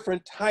the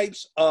different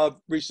types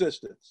of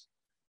resistance.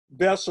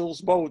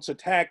 Vessels, boats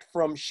attacked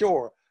from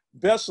shore,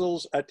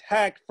 vessels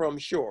attacked from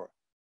shore,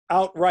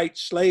 outright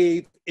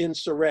slave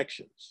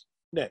insurrections.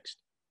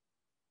 Next.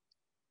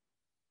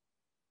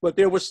 But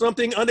there was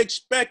something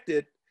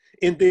unexpected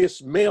in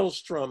this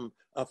maelstrom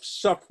of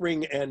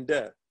suffering and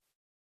death.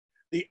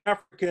 The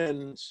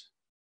Africans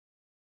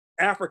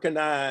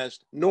Africanized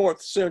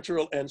North,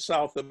 Central, and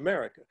South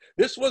America.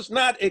 This was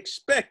not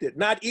expected,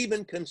 not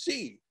even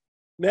conceived.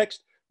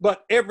 Next,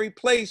 but every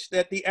place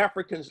that the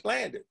Africans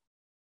landed,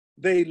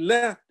 they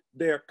left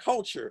their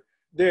culture,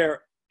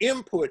 their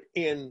input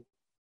in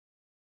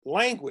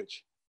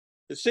language.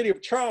 The city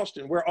of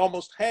Charleston, where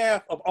almost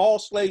half of all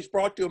slaves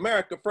brought to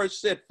America first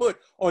set foot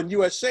on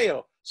US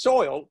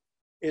soil,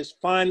 is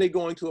finally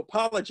going to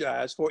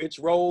apologize for its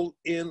role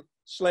in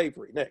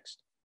slavery.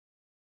 Next.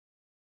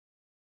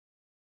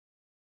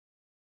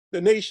 The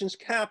nation's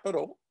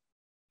capital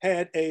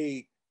had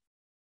a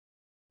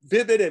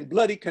vivid and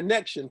bloody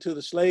connection to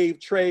the slave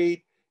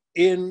trade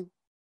in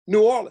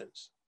New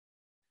Orleans,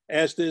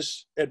 as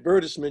this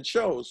advertisement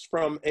shows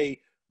from a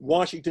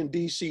Washington,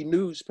 D.C.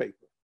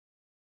 newspaper.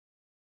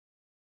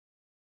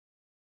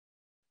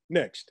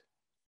 Next.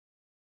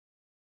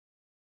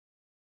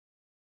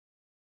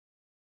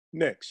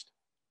 Next.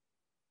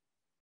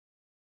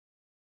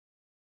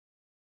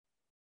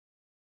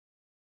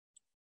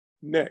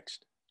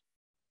 Next.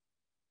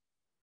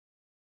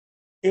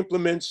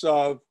 Implements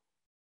of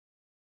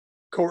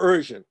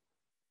coercion,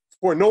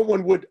 for no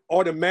one would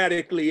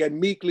automatically and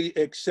meekly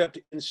accept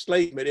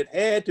enslavement. It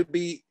had to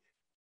be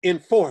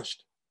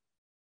enforced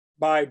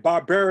by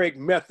barbaric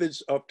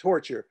methods of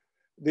torture.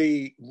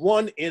 The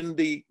one in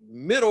the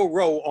middle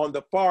row on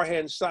the far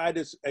hand side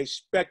is a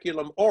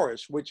speculum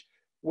oris, which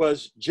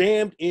was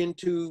jammed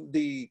into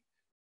the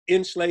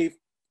enslaved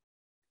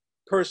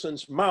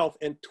person's mouth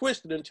and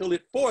twisted until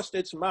it forced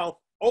its mouth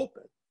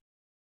open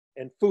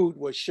and food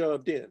was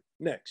shoved in.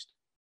 Next.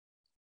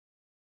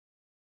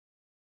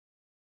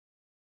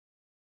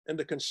 And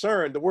the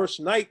concern, the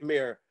worst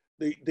nightmare,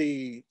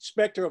 the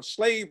specter of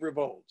slave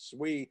revolts,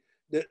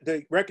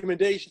 the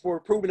recommendation for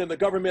improvement in the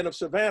government of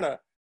Savannah,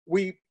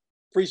 we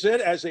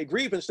present as a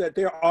grievance that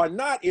there are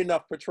not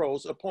enough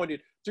patrols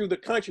appointed through the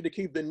country to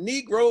keep the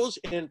Negroes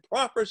in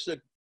proper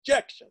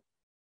subjection,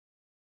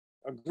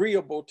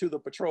 agreeable to the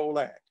Patrol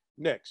Act.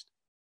 Next.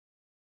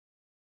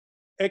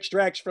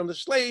 Extracts from the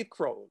Slave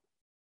Code,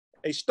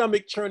 a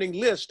stomach-churning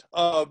list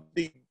of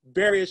the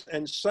various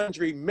and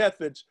sundry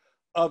methods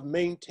of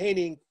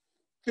maintaining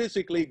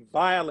physically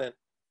violent,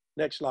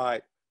 next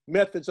slide,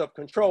 methods of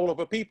control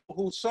over people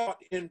who sought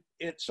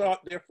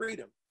their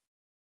freedom.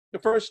 The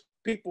first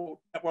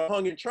people that were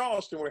hung in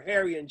Charleston were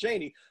Harry and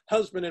Janie,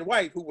 husband and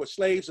wife, who were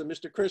slaves of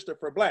Mr.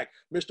 Christopher Black.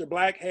 Mr.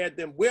 Black had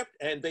them whipped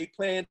and they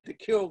planned to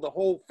kill the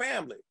whole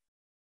family.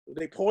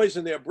 They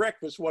poisoned their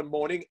breakfast one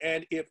morning,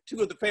 and if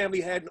two of the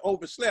family hadn't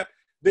overslept,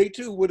 they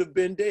too would have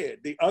been dead.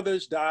 The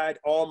others died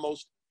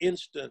almost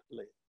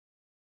instantly.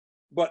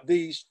 But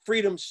these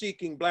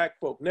freedom-seeking Black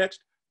folk, next,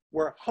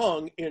 were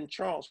hung in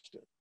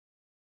Charleston.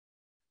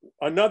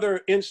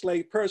 Another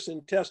enslaved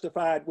person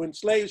testified, when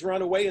slaves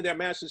run away and their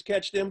masters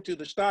catch them, to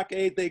the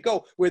stockade they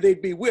go, where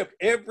they'd be whipped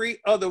every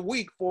other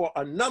week for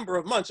a number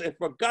of months. And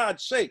for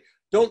God's sake,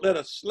 don't let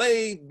a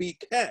slave be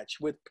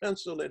catched with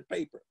pencil and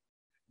paper.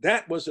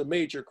 That was a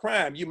major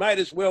crime. You might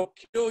as well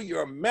kill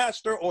your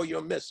master or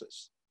your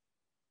missus.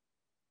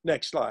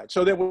 Next slide.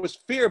 So there was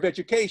fear of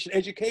education,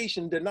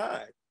 education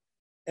denied.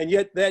 And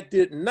yet that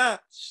did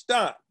not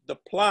stop the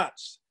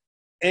plots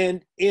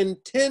and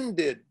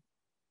intended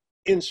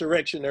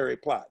insurrectionary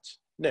plots.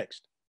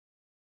 Next.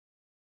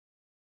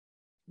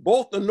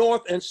 Both the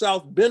North and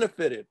South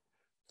benefited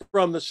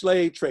from the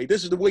slave trade.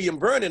 This is the William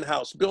Vernon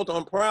House, built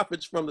on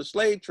profits from the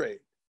slave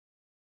trade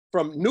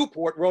from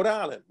Newport, Rhode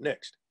Island.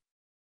 Next.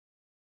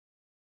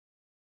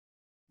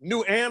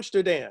 New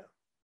Amsterdam,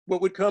 what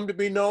would come to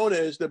be known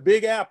as the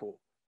Big Apple,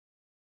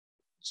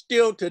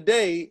 still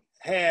today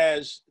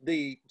has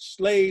the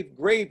slave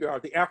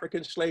graveyard, the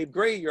African slave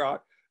graveyard,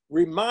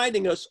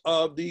 reminding us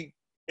of the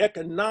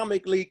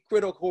economically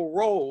critical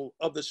role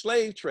of the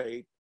slave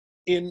trade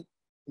in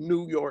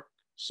New York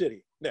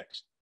City.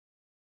 Next.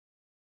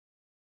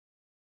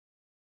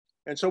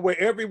 And so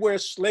where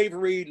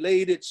slavery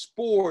laid its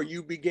spore,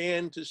 you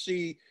began to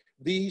see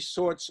these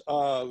sorts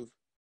of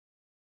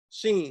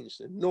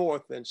scenes in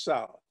North and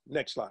South.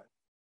 Next slide.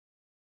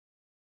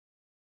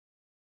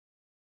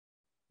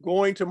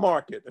 Going to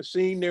market, a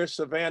scene near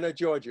Savannah,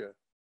 Georgia,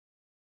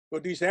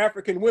 with these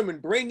African women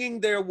bringing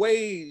their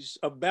ways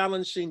of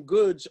balancing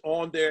goods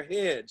on their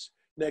heads.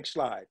 Next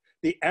slide.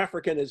 The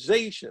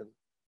Africanization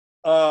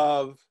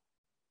of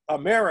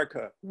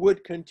America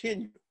would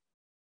continue.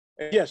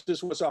 And yes,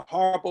 this was a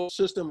horrible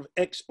system of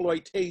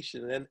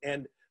exploitation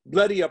and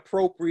bloody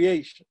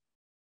appropriation,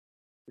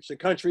 which the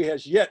country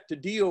has yet to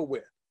deal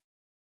with.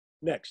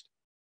 Next.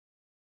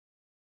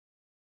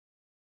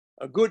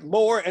 A good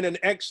mower and an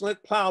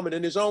excellent plowman.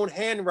 In his own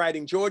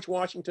handwriting, George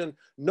Washington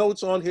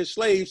notes on his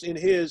slaves in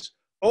his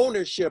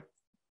ownership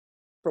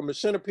from a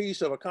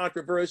centerpiece of a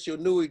controversial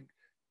new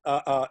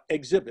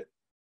exhibit.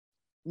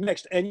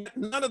 Next, and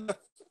none of the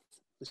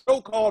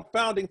so-called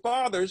founding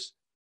fathers,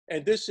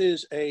 and this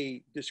is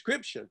a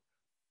description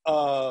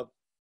of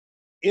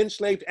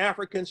enslaved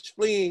Africans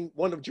fleeing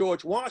one of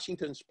George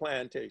Washington's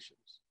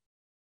plantations,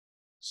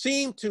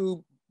 seem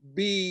to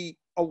be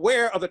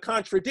aware of the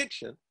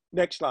contradiction,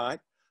 next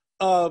slide,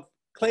 of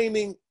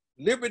claiming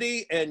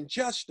liberty and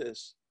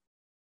justice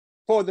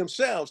for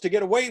themselves to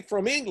get away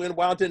from England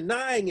while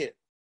denying it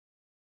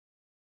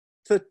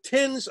to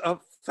tens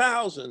of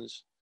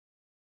thousands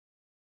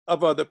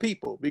of other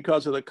people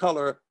because of the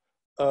color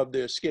of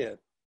their skin.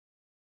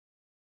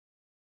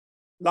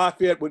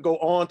 Lafayette would go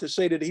on to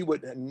say that he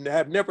would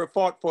have never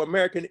fought for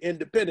American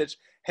independence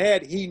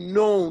had he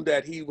known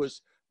that he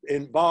was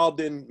involved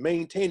in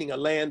maintaining a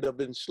land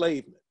of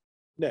enslavement.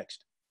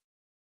 Next.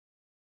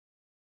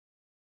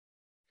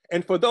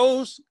 And for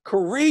those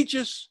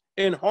courageous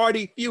and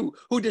hardy few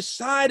who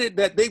decided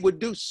that they would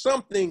do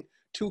something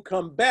to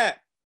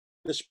combat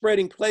the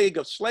spreading plague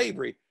of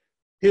slavery,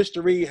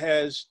 history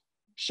has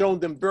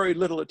shown them very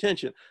little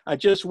attention. I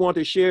just want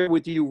to share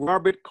with you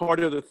Robert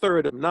Carter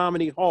III of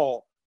Nominee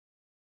Hall,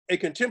 a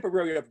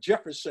contemporary of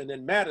Jefferson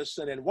and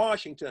Madison and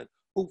Washington,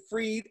 who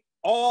freed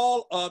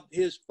all of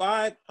his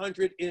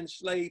 500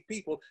 enslaved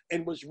people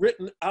and was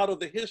written out of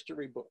the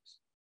history books.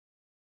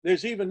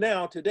 There's even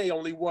now today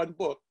only one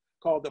book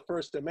called The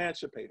First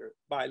Emancipator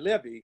by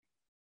Levy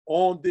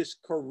on this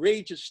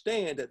courageous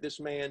stand that this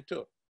man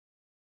took.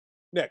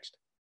 Next.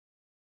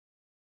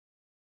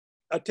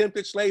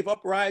 Attempted slave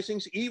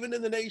uprisings, even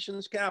in the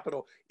nation's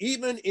capital,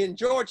 even in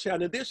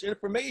Georgetown, and this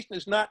information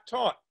is not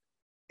taught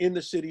in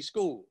the city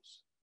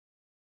schools.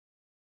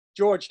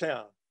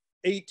 Georgetown,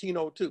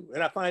 1802,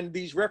 and I find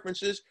these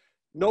references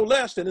no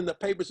less than in the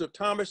papers of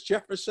Thomas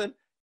Jefferson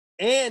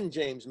and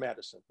James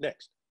Madison.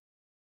 Next.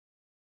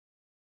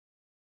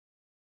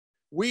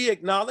 We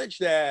acknowledge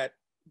that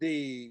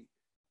the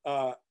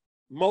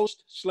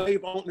most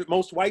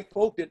white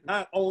folk did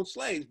not own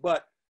slaves,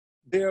 but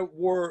they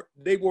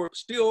were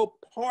still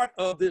part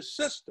of this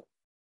system,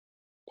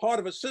 part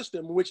of a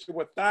system in which there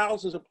were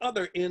thousands of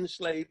other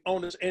enslaved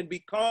owners. And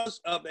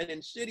because of an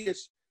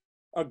insidious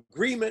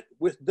agreement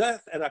with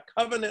death and a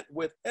covenant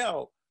with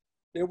hell,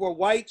 there were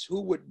whites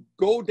who would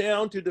go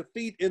down to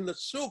defeat in the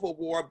Civil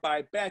War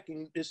by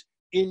backing this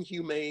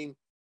inhumane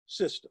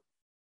system.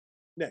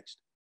 Next.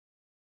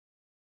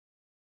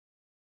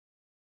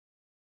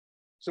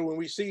 So when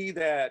we see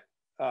that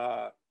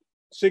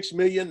 6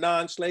 million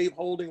non-slave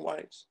holding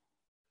whites,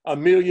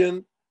 1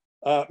 million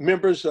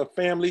members of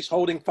families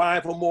holding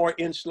 5 or more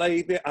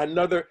enslaved,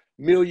 another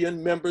 1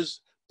 million members,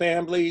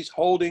 families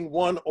holding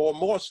 1 or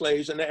more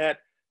slaves, and that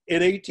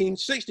in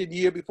 1860, the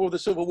year before the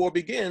Civil War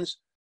begins,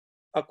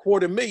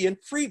 250,000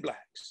 free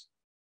blacks.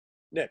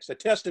 Next, a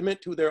testament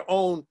to their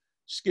own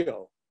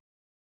skill.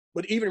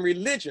 But even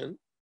religion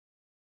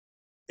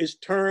is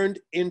turned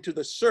into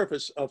the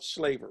surface of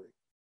slavery.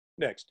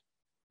 Next.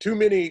 Too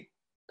many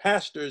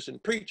pastors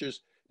and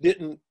preachers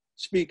didn't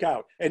speak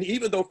out. And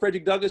even though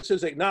Frederick Douglass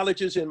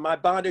acknowledges in My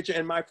Bondage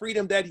and My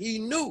Freedom that he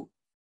knew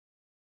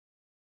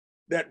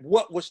that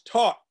what was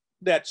taught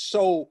that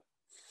so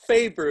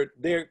favored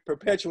their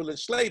perpetual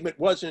enslavement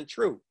wasn't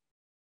true,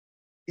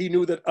 he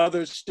knew that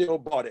others still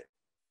bought it.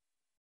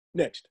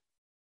 Next.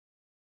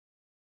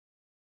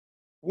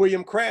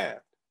 William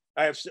Craft.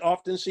 I have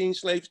often seen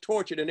slaves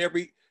tortured in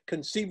every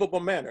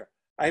conceivable manner.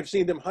 I have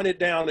seen them hunted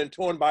down and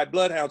torn by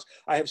bloodhounds.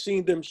 I have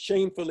seen them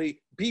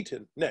shamefully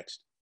beaten,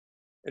 next,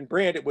 and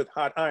branded with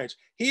hot irons.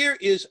 Here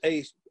is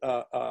a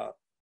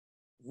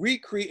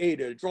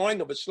recreated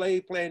drawing of a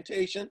slave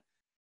plantation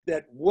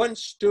that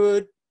once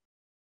stood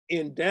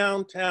in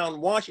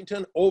downtown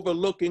Washington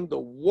overlooking the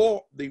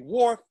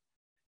wharf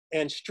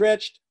and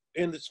stretched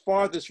in its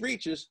farthest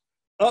reaches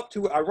up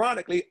to,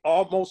 ironically,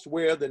 almost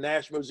where the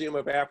National Museum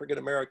of African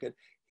American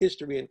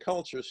History and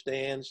Culture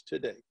stands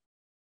today.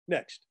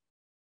 Next.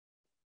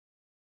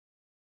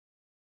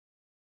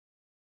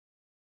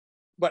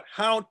 But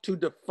how to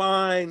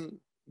define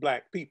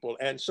Black people.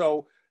 And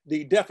so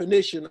the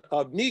definition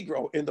of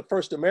Negro in the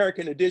first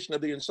American edition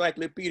of the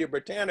Encyclopedia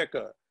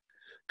Britannica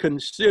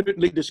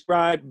considerately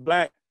described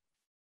Black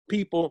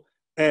people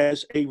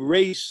as a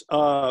race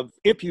of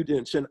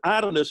impudence and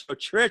idleness or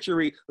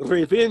treachery,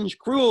 revenge,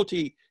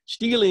 cruelty,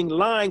 stealing,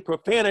 lying,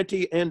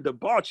 profanity, and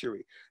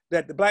debauchery.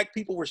 That the Black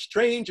people were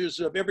strangers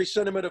of every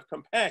sentiment of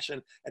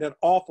compassion and an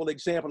awful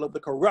example of the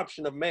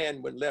corruption of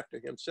man when left to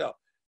himself.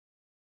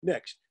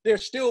 Next,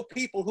 there's still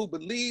people who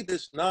believe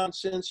this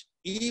nonsense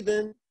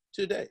even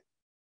today.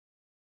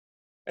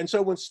 And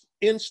so when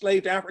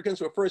enslaved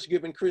Africans were first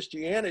given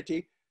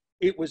Christianity,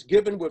 it was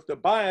given with the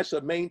bias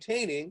of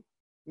maintaining,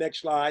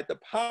 next slide, the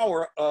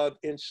power of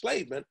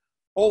enslavement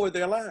over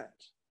their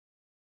lives.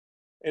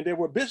 And there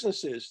were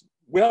businesses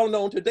well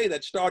known today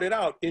that started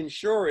out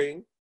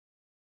ensuring,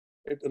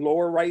 at the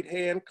lower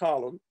right-hand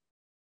column,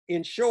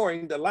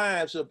 ensuring the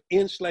lives of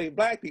enslaved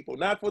Black people,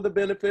 not for the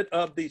benefit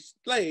of the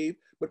slave,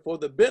 but for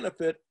the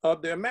benefit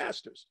of their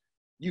masters.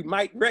 You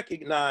might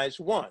recognize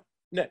one.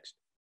 Next.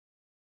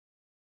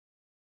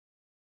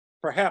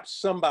 Perhaps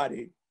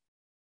somebody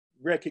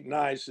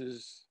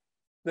recognizes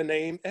the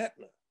name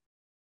Etna.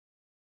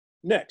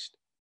 Next.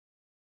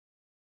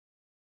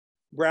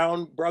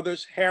 Brown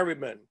Brothers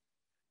Harriman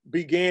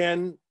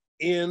began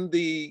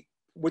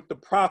with the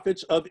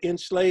profits of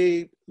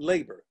enslaved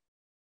labor.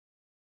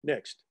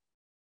 Next.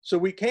 So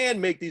we can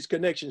make these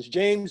connections.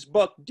 James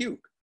Buck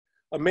Duke,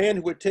 a man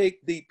who would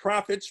take the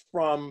profits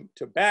from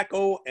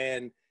tobacco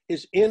and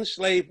his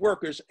enslaved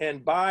workers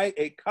and buy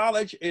a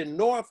college in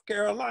North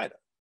Carolina,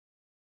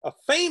 a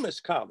famous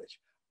college.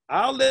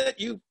 I'll let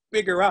you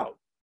figure out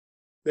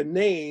the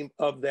name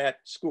of that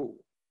school.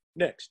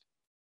 Next.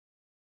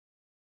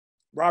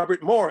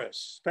 Robert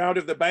Morris, founder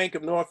of the Bank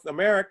of North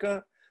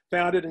America,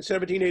 founded in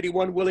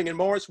 1781, Willing and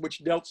Morris,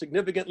 which dealt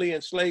significantly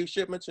in slave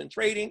shipments and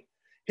trading.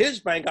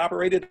 His bank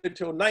operated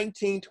until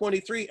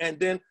 1923, and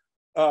then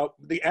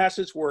the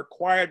assets were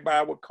acquired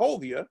by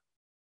Wachovia,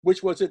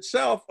 which was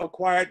itself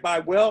acquired by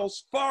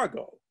Wells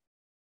Fargo.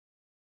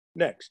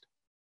 Next.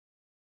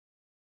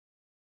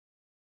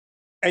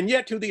 And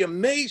yet, to the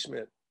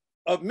amazement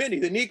of many,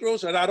 the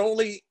Negroes are not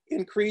only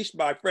increased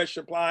by fresh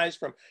supplies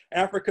from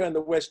Africa and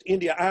the West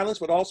India Islands,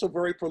 but also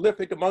very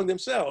prolific among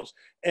themselves.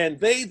 And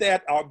they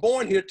that are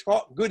born here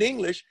talk good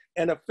English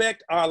and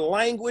affect our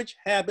language,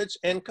 habits,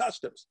 and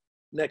customs.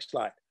 Next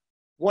slide.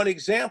 One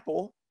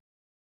example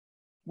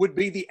would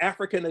be the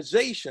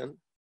Africanization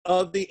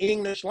of the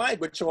English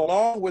language. So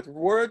along with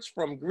words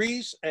from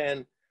Greece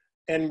and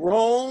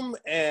Rome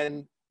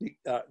and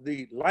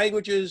the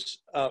languages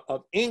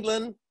of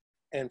England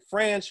and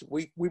France,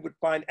 we would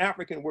find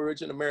African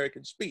words in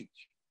American speech.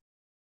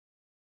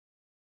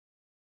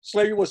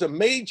 Slavery was a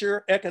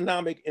major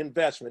economic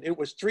investment. It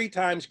was 3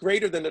 times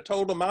greater than the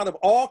total amount of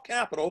all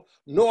capital,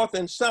 North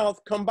and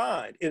South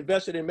combined,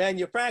 invested in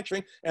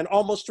manufacturing, and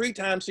almost 3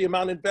 times the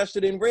amount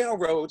invested in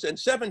railroads, and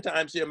 7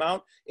 times the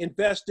amount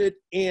invested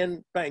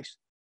in banks.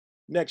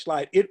 Next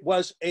slide. It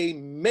was a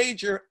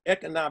major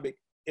economic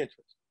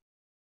interest.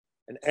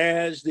 And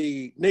as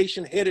the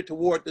nation headed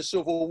toward the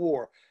Civil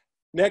War,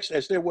 next,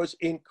 as there was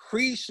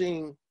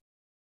increasing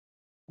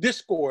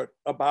discord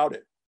about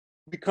it,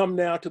 we come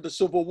now to the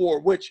Civil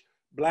War, which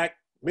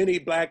many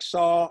Blacks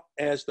saw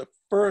as the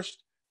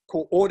first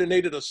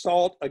coordinated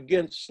assault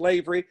against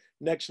slavery.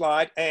 Next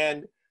slide.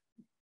 And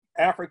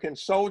African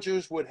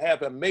soldiers would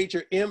have a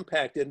major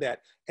impact in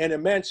that. And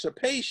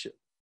emancipation.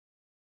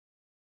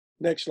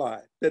 Next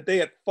slide. That they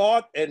had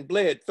fought and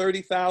bled,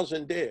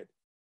 30,000 dead.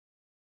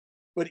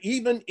 But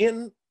even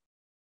in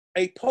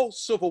a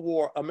post-Civil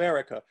War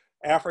America,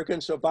 African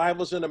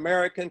survivals in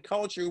American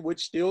culture would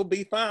still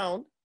be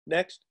found.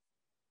 Next.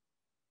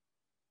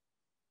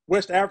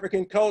 West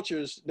African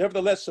cultures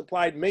nevertheless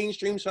supplied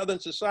mainstream Southern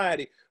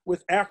society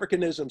with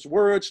Africanisms,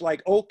 words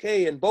like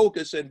okay and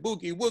bogus and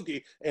boogie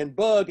woogie and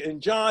bug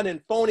and John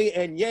and phony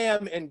and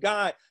yam and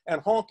guy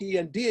and honky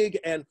and dig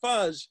and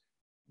fuzz,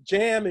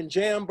 jam and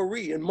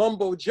jamboree and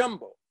mumbo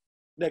jumbo.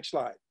 Next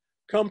slide.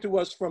 Come to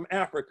us from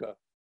Africa.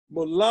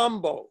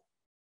 Mulambo,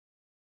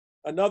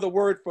 another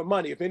word for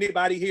money. If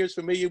anybody here is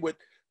familiar with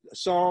a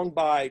song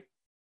by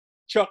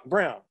Chuck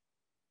Brown,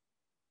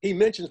 he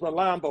mentions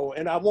Mulambo,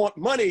 and I want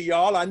money,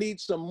 y'all. I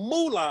need some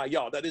moolah,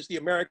 y'all. That is the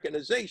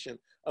Americanization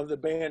of the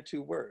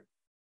Bantu word.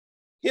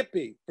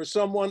 Hippie, for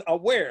someone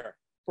aware,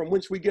 from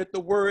which we get the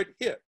word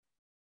hip.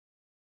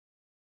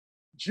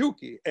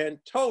 Juki and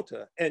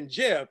Tota and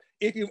Jeb.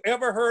 If you've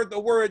ever heard the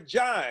word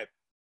jive,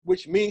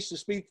 which means to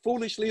speak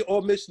foolishly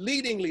or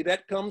misleadingly,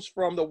 that comes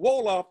from the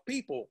Wolof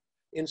people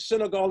in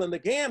Senegal and the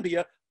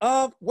Gambia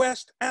of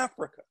West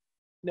Africa.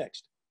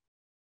 Next.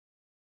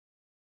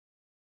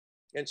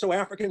 And so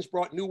Africans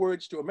brought new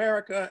words to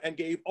America and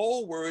gave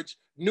old words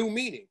new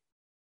meaning.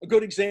 A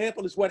good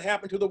example is what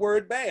happened to the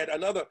word bad.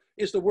 Another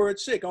is the word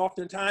sick.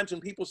 Oftentimes when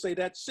people say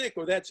that's sick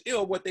or that's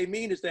ill, what they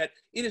mean is that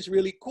it is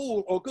really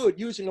cool or good.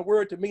 Using a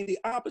word to mean the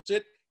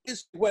opposite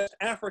is West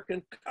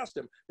African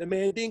custom. The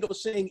Mandingo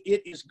saying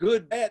it is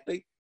good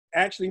badly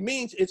actually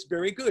means it's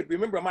very good.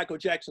 Remember Michael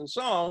Jackson's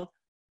song,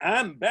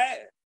 I'm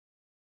bad.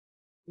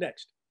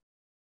 Next.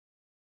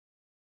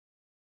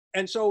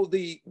 And so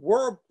the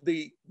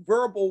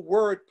verbal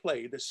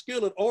wordplay, the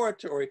skill of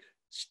oratory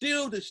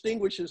still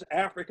distinguishes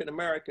African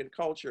American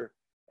culture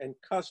and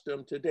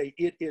custom today.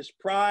 It is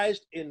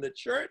prized in the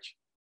church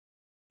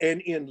and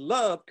in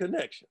love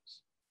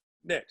connections.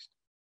 Next.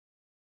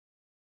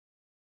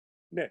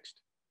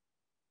 Next.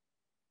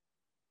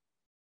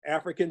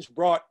 Africans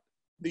brought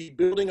the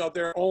building of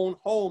their own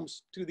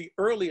homes to the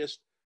earliest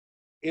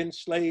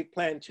enslaved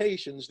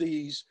plantations,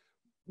 these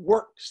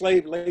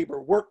slave labor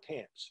work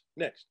camps.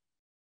 Next.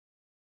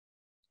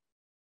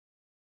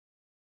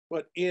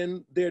 But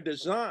in their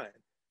design,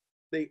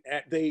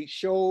 they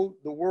showed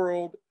the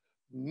world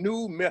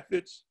new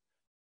methods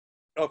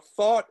of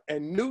thought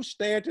and new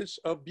standards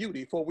of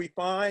beauty. For we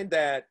find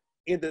that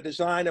in the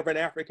design of an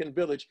African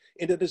village,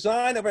 in the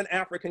design of an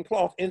African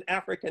cloth, in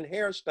African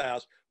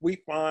hairstyles, we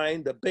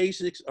find the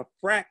basics of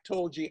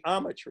fractal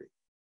geometry,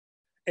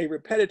 a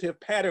repetitive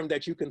pattern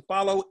that you can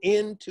follow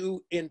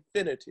into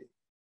infinity.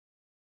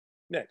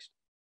 Next.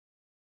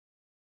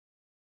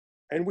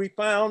 And we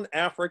found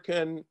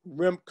African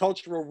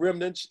cultural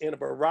remnants in a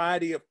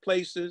variety of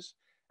places,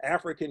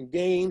 African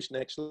games,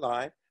 next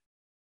slide,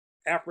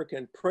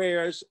 African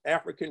prayers,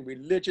 African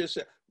religious.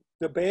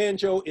 The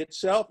banjo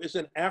itself is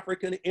an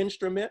African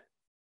instrument.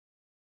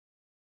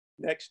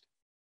 Next.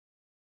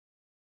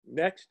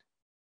 Next.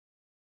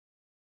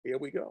 Here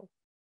we go.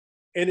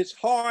 And it's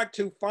hard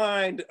to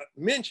find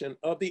mention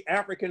of the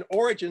African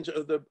origins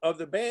of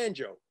the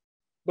banjo,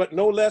 but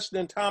no less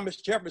than Thomas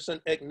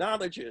Jefferson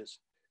acknowledges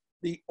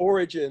the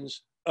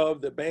origins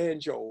of the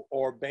banjo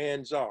or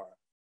banzar,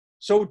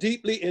 so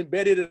deeply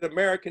embedded in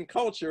American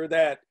culture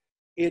that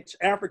its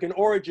African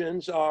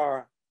origins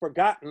are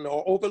forgotten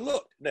or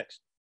overlooked.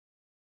 Next.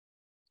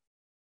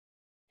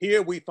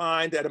 Here we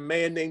find that a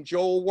man named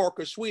Joel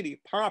Walker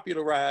Sweetie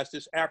popularized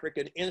this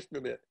African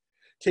instrument,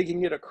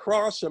 taking it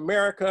across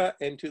America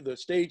and to the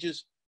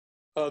stages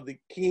of the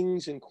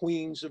kings and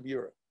queens of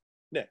Europe.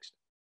 Next.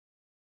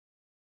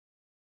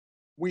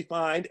 We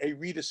find a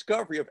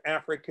rediscovery of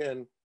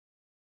African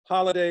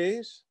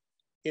holidays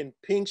in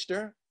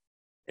Pinkster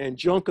and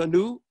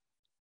Junkanoo,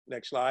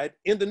 next slide,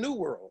 in the New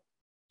World.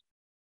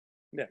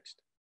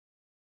 Next.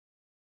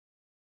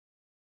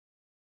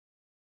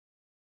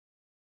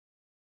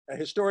 A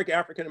historic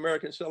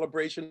African-American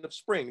celebration of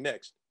spring,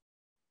 next.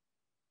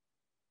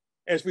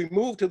 As we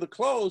move to the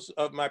close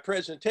of my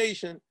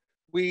presentation,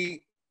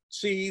 we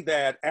see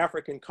that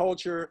African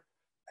culture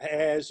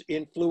has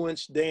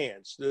influenced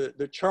dance.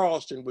 The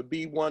Charleston would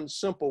be one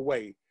simple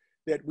way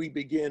that we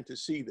begin to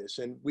see this.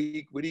 And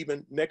we would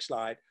even, next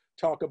slide,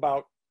 talk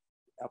about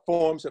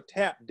forms of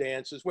tap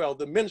dance as well.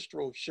 The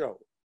minstrel show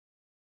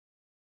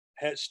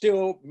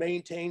still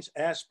maintains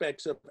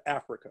aspects of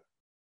Africa.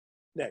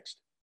 Next.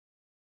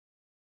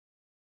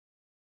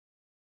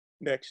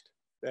 Next,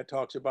 that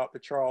talks about the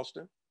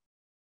Charleston.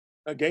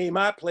 A game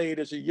I played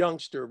as a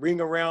youngster, Ring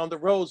Around the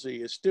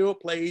Rosie, is still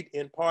played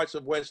in parts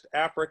of West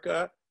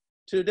Africa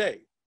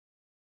today.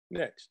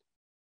 Next.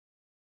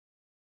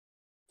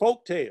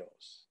 Folk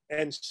tales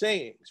and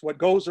sayings, what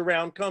goes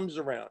around comes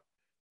around.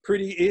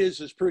 Pretty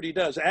is as pretty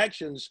does.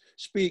 Actions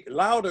speak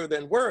louder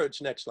than words.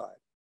 Next slide.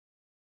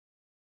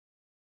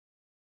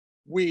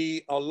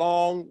 We,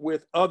 along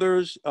with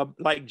others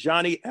like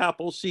Johnny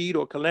Appleseed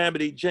or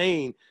Calamity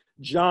Jane,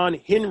 John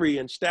Henry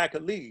and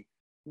Stacker Lee,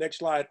 next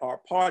slide, are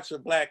parts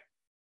of Black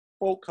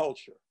folk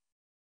culture.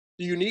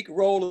 The unique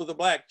role of the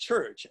Black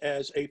church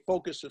as a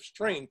focus of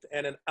strength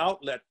and an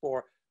outlet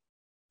for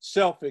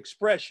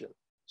self-expression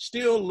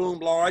still loom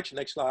large,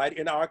 next slide,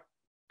 in our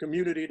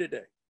community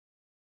today.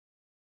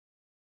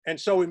 And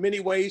so in many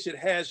ways, it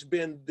has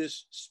been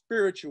this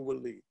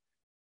spiritually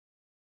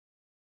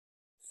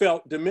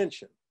felt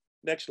dimension,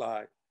 next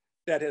slide,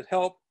 that has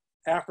helped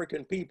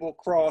African people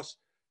cross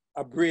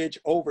a bridge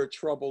over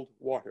troubled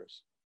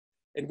waters.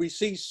 And we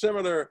see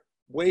similar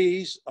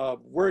ways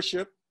of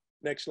worship,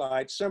 next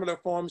slide, similar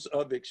forms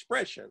of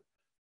expression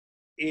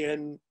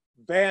in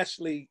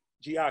vastly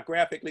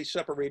geographically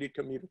separated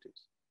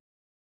communities.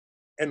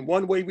 And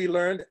one way we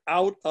learned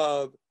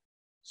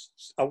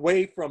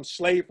away from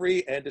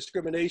slavery and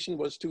discrimination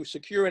was to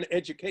secure an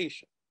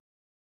education,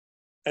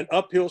 an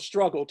uphill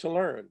struggle to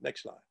learn,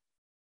 next slide.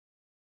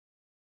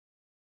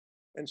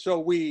 And so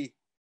we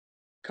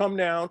come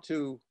now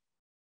to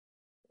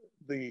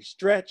the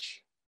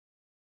stretch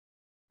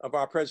of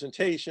our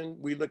presentation.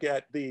 We look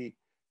at the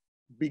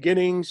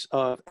beginnings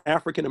of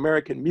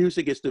African-American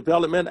music, its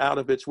development out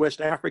of its West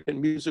African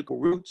musical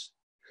roots.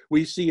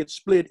 We see it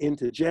split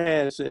into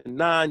jazz and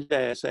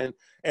non-jazz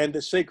and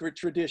the sacred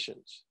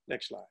traditions.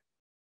 Next slide.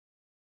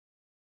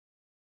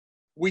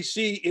 We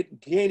see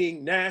it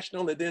gaining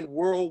national and then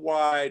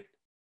worldwide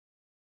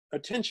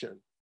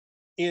attention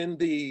in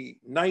the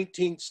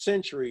 19th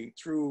century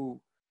through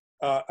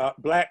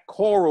Black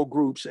choral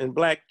groups and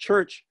Black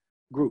church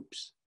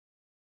groups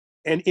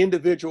and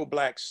individual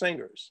Black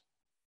singers,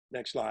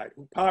 next slide,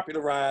 who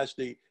popularized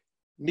the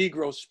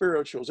Negro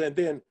spirituals, and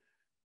then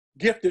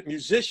gifted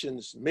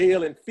musicians,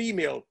 male and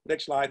female,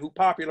 next slide, who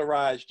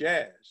popularized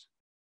jazz.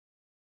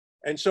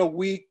 And so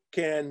we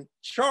can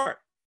chart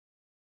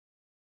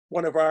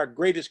one of our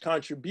greatest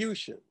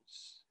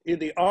contributions in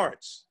the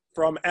arts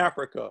from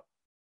Africa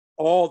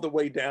all the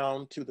way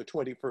down to the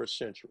 21st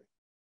century.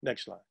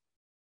 Next slide.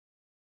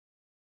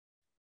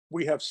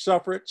 We have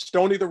suffered,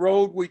 stony the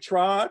road we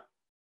trod.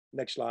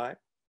 Next slide.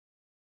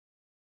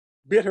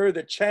 Bitter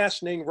the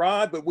chastening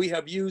rod, but we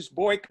have used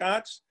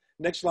boycotts.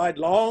 Next slide.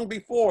 Long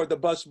before the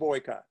bus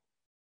boycott.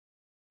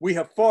 We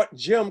have fought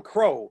Jim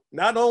Crow,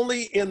 not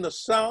only in the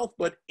South,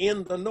 but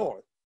in the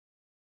North,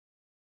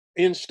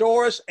 in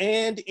stores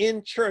and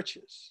in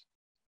churches.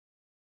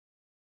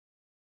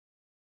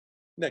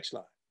 Next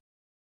slide.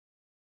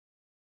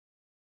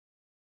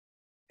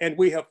 And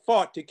we have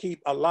fought to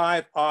keep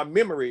alive our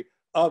memory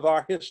of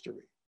our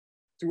history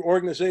through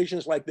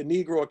organizations like the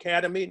Negro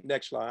Academy.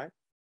 Next slide.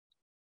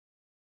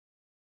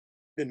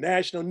 The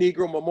National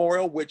Negro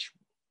Memorial, which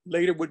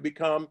later would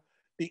become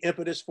the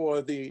impetus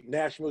for the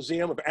National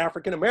Museum of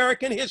African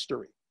American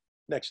History.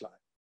 Next slide.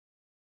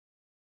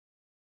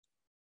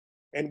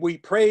 And we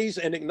praise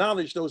and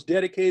acknowledge those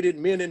dedicated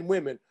men and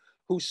women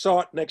who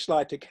sought, next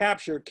slide, to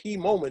capture key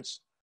moments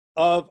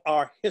of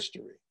our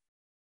history,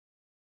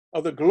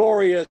 of the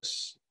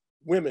glorious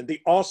women,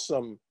 the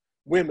awesome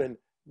women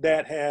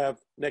that have,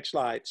 next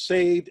slide,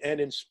 saved and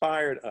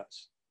inspired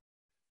us,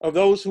 of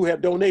those who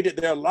have donated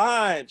their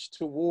lives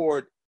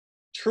toward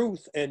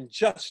truth and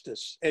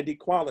justice and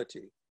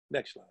equality.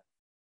 Next slide.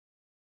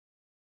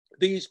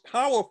 These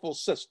powerful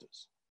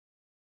sisters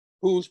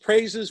whose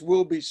praises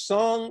will be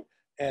sung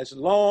as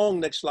long,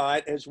 next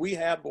slide, as we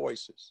have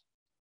voices,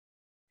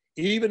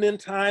 even in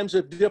times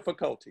of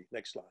difficulty.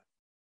 Next slide.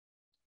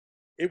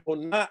 It will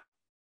not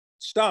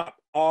stop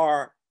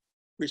our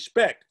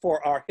respect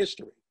for our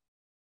history.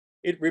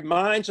 It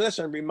reminds us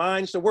and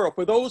reminds the world,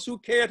 for those who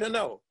care to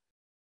know,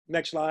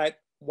 next slide,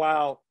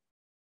 while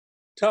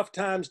tough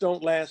times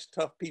don't last,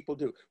 tough people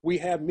do. We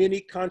have many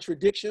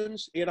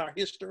contradictions in our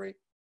history,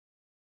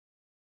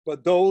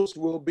 but those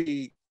will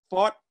be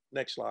fought.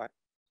 Next slide.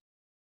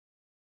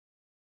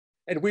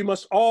 And we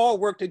must all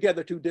work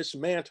together to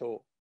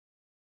dismantle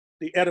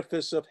the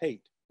edifice of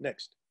hate.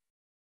 Next.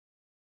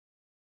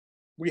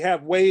 We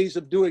have ways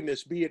of doing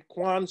this, be it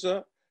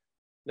Kwanzaa,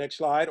 next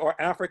slide, or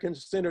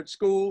African-centered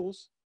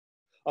schools,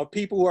 of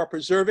people who are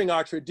preserving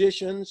our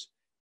traditions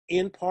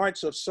in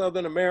parts of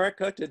Southern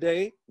America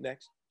today.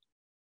 Next.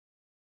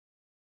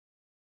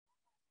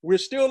 We're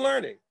still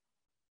learning.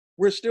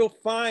 We're still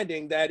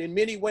finding that in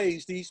many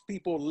ways, these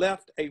people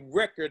left a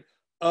record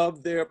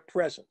of their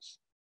presence.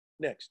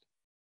 Next.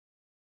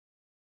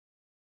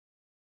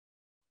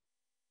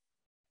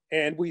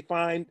 And we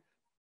find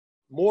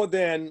more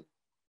than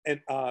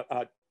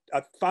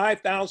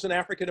 5,000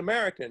 African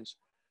Americans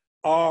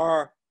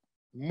are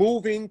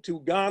moving to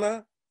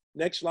Ghana,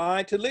 next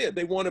slide, to live.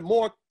 They want a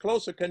more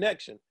closer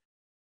connection.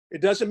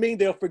 It doesn't mean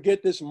they'll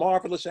forget this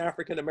marvelous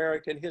African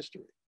American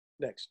history.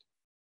 Next.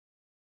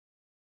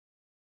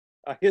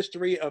 A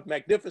history of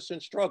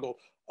magnificent struggle,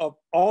 of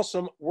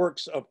awesome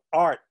works of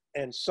art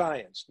and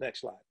science.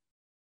 Next slide.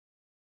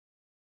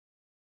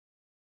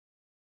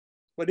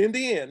 But in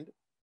the end,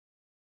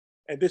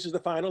 and this is the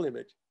final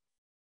image,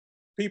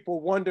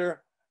 people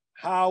wonder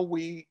how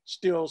we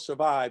still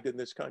survived in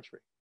this country.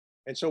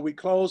 And so we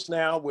close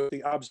now with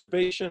the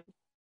observation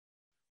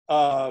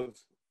of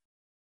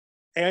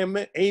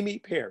Amy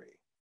Perry,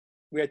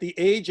 who at the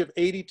age of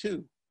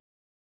 82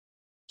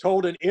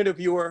 told an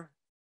interviewer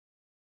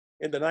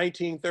in the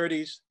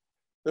 1930s,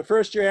 the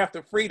first year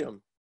after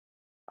freedom,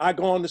 I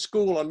gone to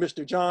school on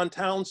Mr. John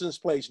Townsend's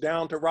place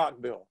down to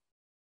Rockville.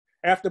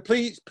 After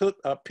peace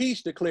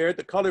declared,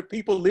 the colored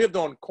people lived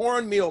on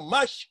cornmeal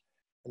mush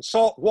and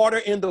salt water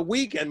in the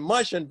week and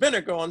mush and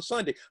vinegar on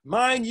Sunday.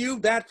 Mind you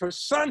that for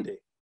Sunday,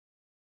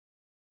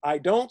 I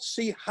don't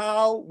see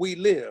how we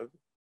live,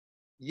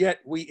 yet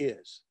we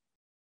is.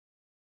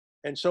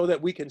 And so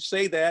that we can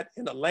say that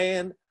in a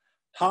land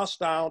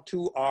hostile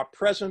to our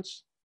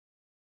presence,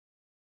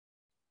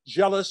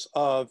 jealous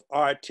of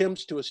our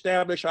attempts to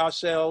establish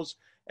ourselves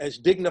as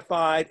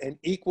dignified and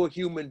equal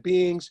human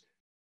beings,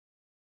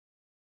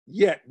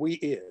 yet we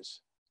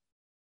is.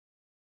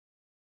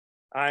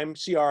 I'm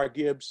C.R.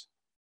 Gibbs,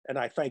 and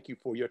I thank you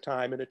for your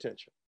time and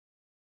attention.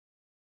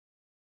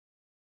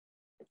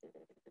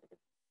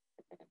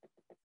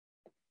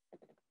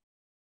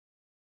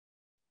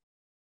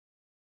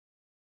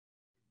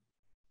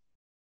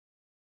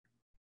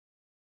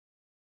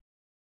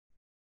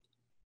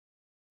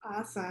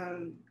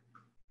 Awesome.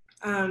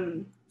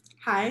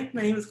 Hi,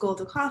 my name is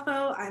Golda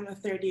Clotho. I'm a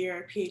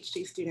third-year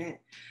PhD student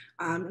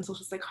in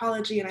social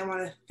psychology, and I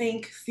want to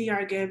thank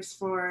C.R. Gibbs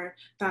for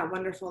that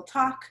wonderful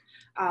talk.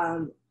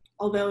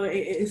 Although it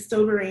is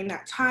sobering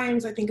at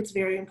times, I think it's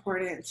very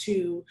important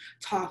to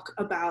talk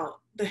about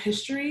the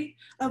history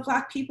of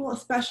Black people,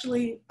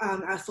 especially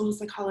as social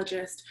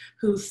psychologists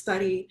who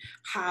study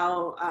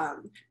how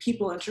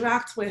people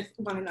interact with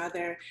one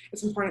another.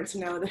 It's important to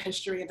know the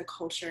history and the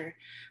culture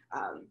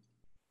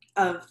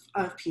of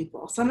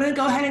people. So I'm going to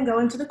go ahead and go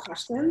into the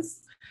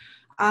questions.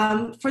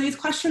 For these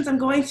questions, I'm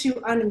going to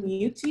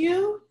unmute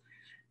you.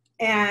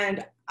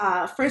 And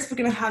first, we're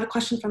going to have a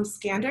question from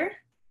Skander.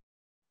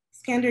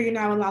 Skander, you're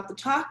now allowed to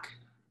talk.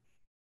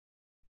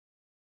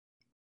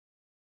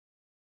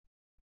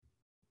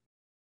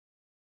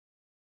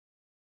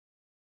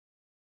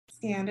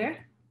 Skander.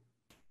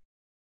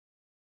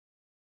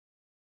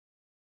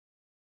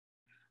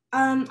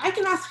 I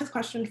can ask his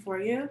question for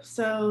you.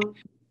 So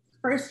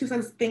first, he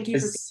says, thank you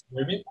for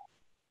Hear me?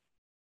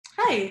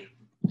 Hi.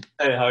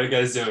 Hey, how are you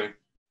guys doing?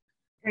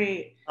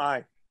 Great.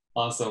 Hi.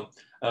 Awesome.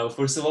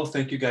 First of all,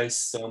 thank you guys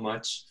so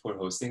much for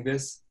hosting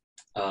this.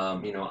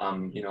 I'm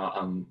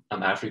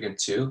African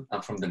too.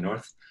 I'm from the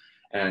north,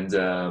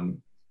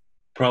 and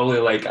probably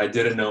like I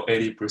didn't know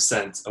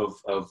 80%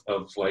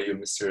 of what you,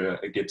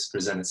 Mr. Gibbs,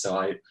 presented. So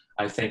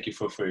I thank you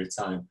for your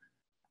time.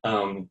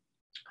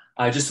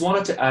 I just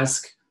wanted to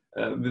ask.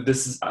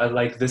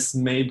 This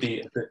may be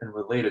a bit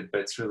unrelated,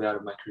 but it's really out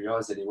of my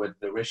curiosity. With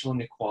the racial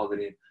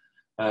inequality,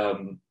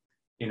 in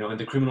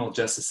the criminal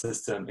justice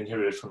system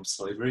inherited from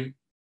slavery.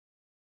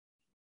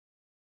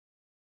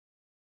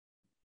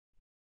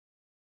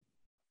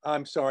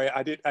 I'm sorry,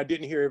 I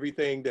didn't hear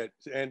everything that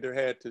Skander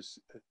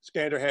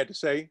had to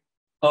say.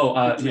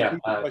 Oh, yeah,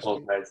 I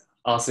apologize.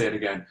 I'll say it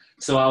again.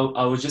 So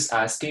I was just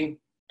asking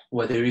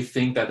whether you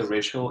think that the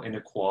racial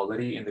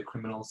inequality in the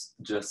criminal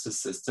justice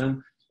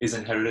system is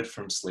inherited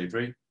from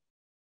slavery.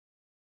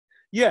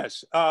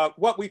 Yes,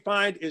 what we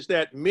find is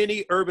that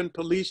many urban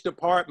police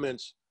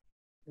departments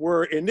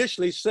were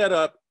initially set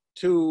up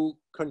to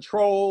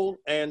control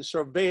and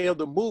surveil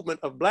the movement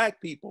of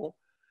Black people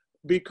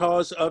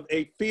because of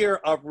a fear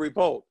of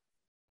revolt.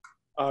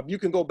 You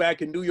can go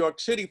back in New York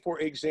City, for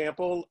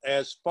example,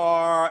 as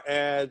far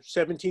as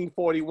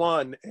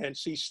 1741 and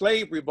see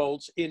slave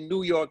revolts in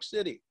New York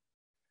City.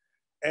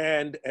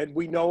 And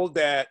we know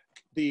that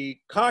the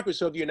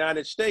Congress of the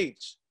United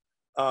States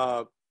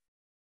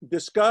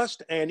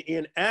discussed and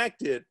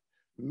enacted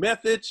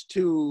methods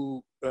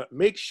to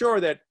make sure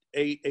that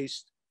a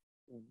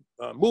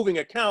moving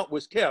account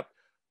was kept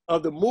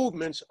of the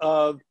movements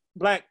of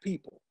Black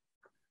people.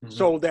 Mm-hmm.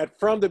 So that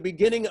from the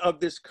beginning of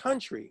this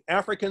country,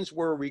 Africans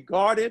were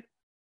regarded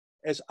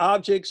as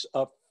objects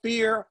of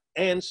fear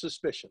and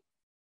suspicion.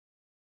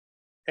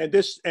 And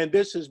this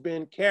has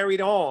been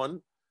carried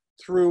on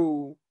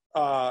through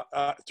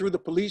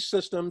the police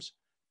systems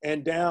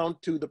and down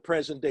to the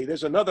present day.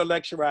 There's another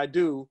lecture I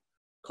do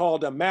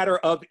called A Matter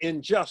of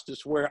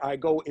Injustice, where I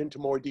go into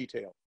more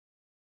detail.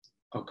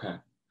 Okay.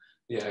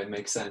 Yeah, it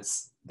makes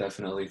sense.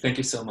 Definitely. Thank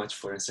you so much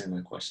for answering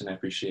my question. I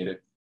appreciate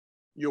it.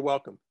 You're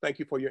welcome. Thank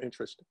you for your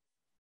interest.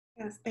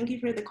 Yes, thank you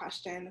for the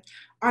question.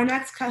 Our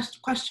next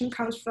question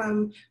comes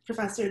from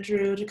Professor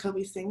Drew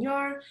Jacoby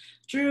Senior.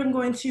 Drew, I'm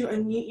going to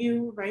unmute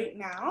you right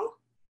now.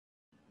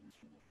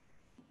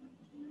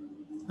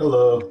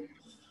 Hello.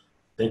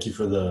 Thank you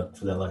for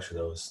that lecture.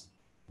 That was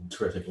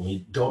terrific. And we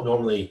don't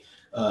normally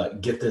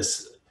get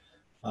this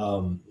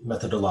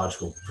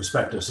methodological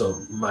perspective.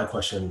 So my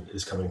question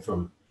is coming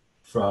from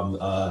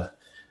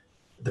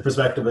the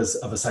perspective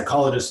of a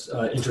psychologist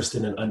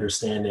interested in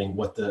understanding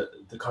what the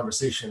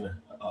conversation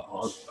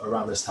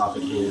around this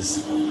topic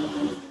is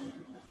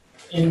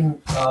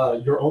in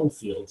your own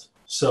field.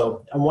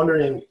 So I'm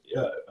wondering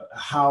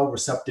how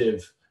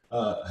receptive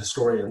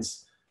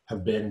historians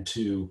have been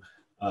to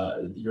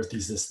your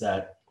thesis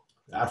that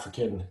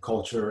African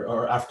culture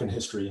or African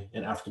history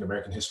and African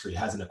American history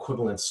has an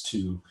equivalence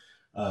to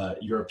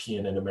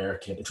European and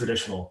American and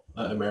traditional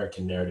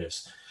American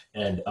narratives,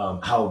 and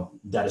how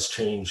that has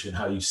changed and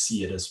how you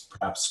see it as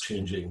perhaps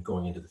changing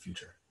going into the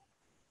future.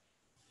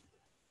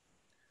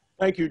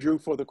 Thank you, Drew,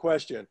 for the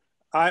question.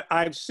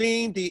 I've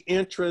seen the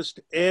interest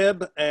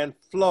ebb and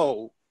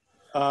flow.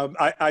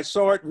 I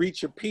saw it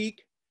reach a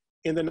peak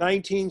in the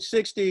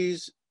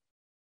 1960s,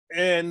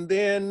 and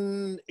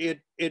then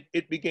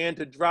it began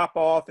to drop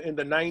off in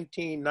the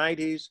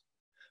 1990s.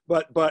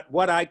 But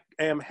what I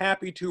am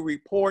happy to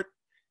report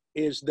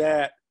is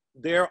that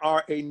there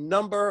are a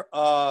number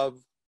of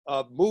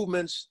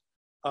movements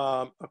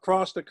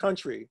across the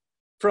country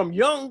from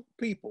young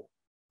people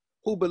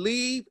who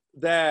believe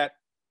that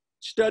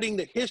studying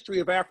the history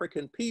of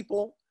African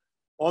people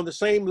on the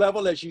same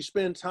level as you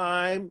spend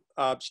time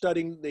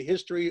studying the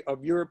history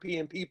of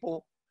European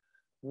people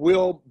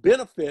will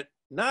benefit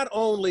not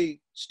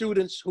only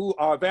students who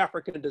are of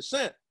African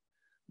descent,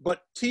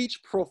 but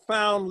teach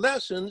profound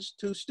lessons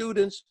to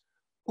students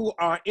who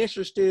are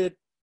interested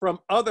from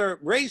other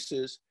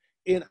races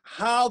in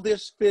how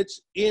this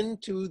fits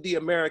into the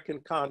American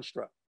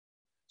construct.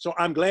 So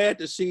I'm glad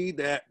to see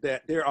that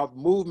there are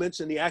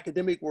movements in the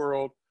academic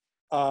world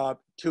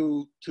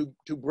to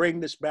bring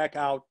this back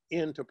out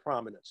into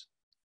prominence.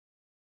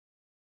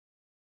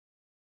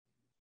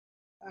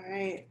 All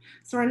right,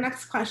 so our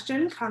next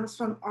question comes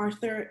from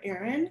Arthur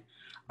Aaron.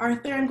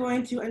 Arthur, I'm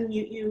going to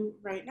unmute you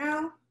right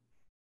now.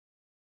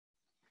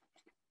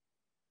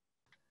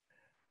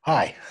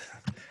 Hi,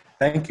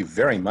 thank you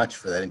very much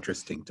for that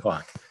interesting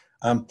talk.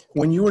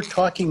 When you were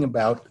talking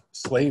about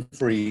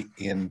slavery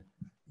in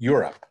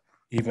Europe,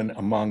 even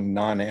among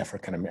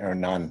non-African or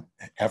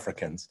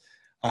non-Africans,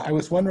 I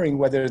was wondering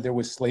whether there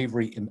was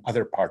slavery in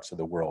other parts of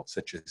the world,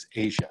 such as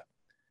Asia,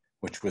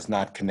 which was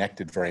not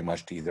connected very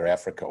much to either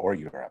Africa or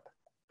Europe.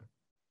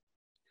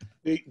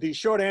 The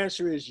short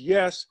answer is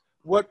yes.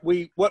 What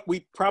we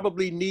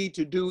probably need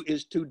to do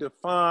is to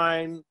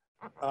define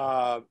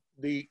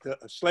the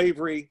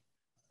slavery,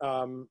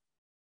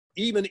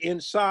 even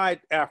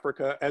inside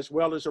Africa as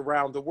well as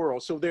around the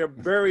world. So there are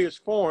various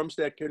forms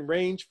that can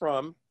range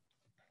from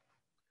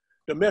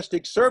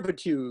domestic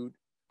servitude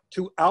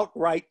to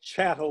outright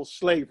chattel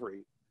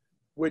slavery,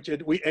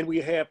 we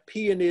have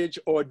peonage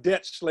or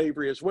debt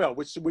slavery as well,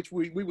 which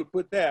we would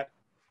put that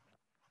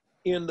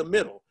in the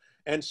middle.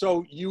 And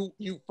so you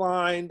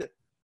find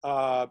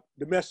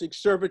domestic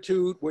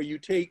servitude where you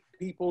take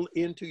people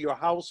into your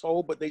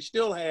household, but they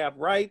still have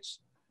rights.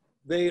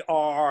 They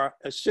are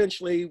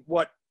essentially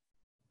what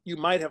you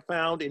might have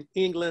found in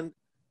England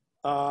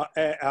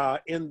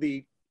in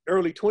the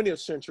early 20th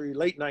century,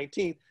 late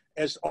 19th,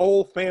 as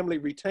old family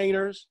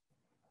retainers.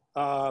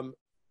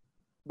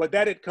 But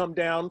that had come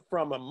down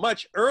from a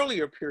much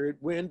earlier period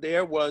when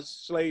there was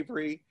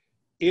slavery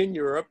in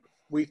Europe.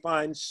 We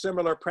find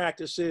similar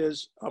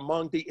practices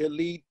among the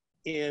elite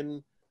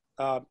in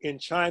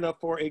China,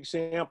 for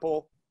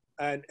example.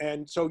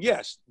 And so,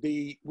 yes,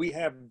 we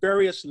have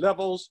various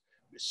levels,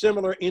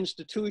 similar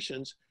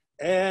institutions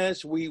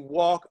as we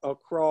walk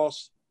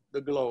across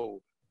the globe.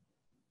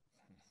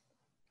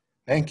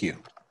 Thank you.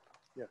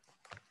 Yeah.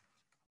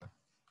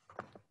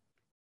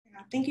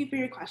 Thank you for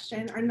your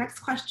question. Our next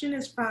question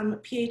is from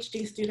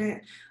PhD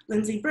student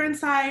Lindsay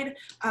Burnside.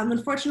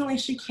 Unfortunately,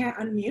 she can't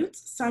unmute,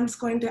 so I'm just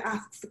going to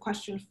ask the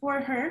question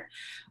for her.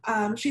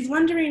 She's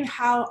wondering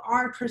how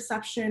our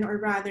perception, or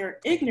rather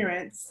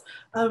ignorance,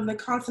 of the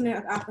continent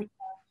of Africa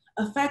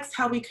affects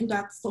how we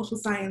conduct social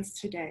science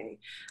today.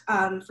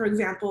 For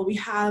example, we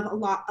have a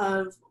lot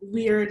of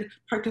weird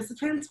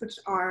participants, which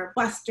are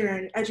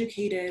Western,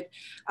 educated,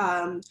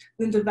 and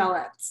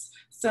developed.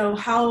 So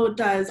how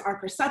does our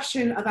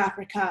perception of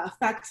Africa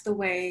affect the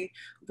way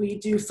we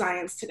do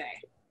science today?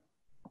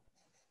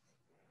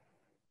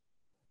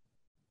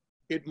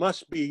 It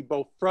must be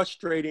both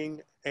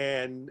frustrating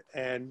and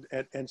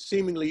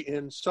seemingly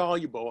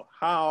insoluble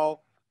how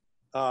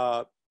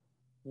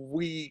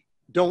we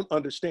don't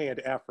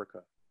understand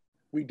Africa.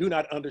 We do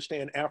not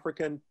understand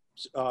Africans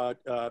on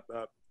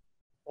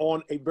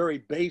a very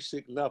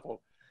basic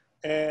level.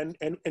 And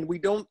we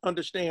don't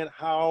understand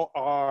how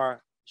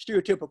our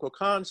stereotypical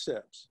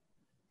concepts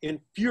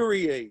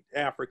infuriate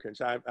Africans.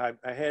 I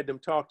had them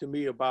talk to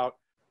me about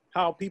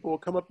how people will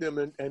come up to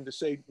them and to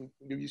say,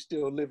 do you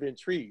still live in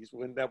trees,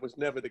 when that was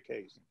never the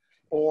case.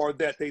 Or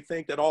that they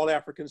think that all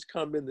Africans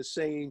come in the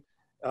same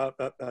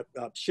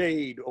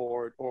shade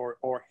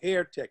or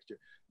hair texture.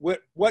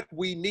 What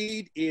we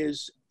need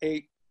is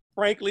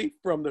frankly,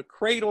 from the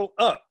cradle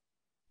up,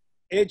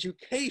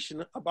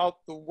 education about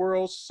the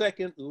world's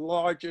second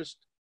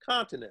largest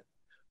continent,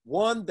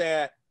 one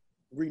that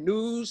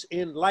renews,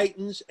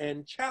 enlightens,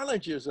 and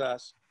challenges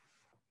us,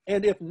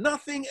 and if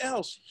nothing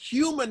else,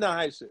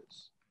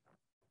 humanizes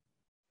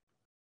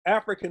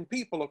African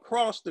people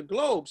across the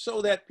globe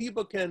so that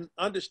people can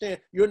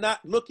understand you're not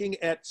looking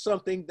at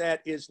something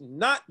that is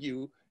not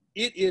you.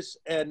 It is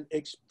an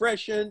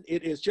expression.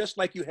 It is just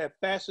like you have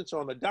facets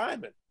on a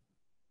diamond.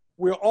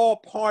 We're all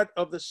part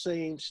of the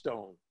same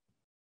stone.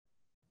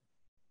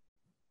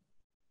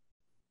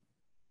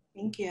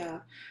 Thank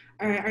you.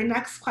 All right, our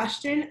next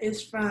question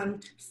is from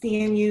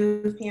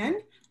CNU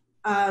Thien.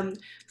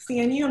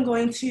 CNU, I'm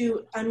going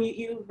to unmute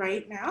you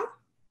right now.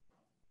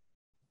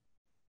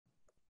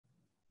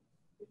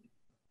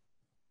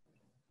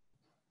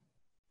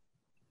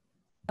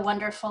 A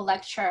wonderful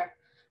lecture.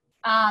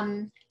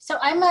 So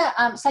I'm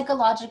a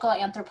psychological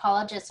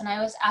anthropologist, and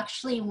I was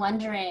actually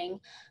wondering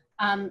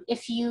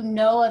if you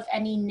know of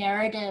any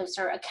narratives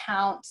or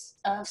accounts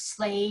of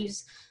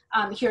slaves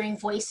hearing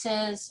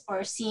voices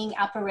or seeing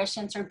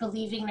apparitions or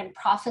believing in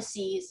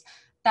prophecies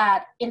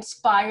that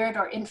inspired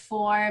or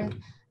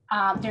informed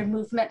their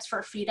movements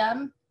for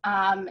freedom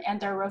and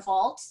their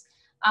revolts.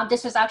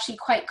 This was actually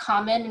quite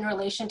common in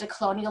relation to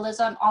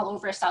colonialism all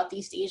over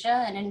Southeast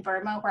Asia and in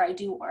Burma, where I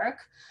do work.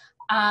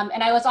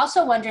 And I was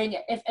also wondering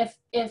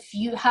if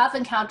you have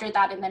encountered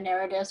that in the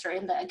narratives or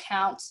in the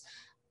accounts,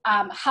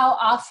 how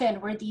often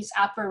were these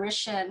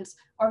apparitions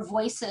or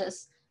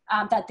voices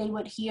that they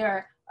would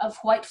hear of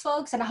white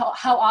folks, and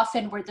how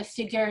often were the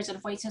figures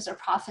and voices or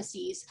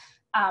prophecies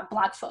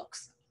Black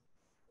folks?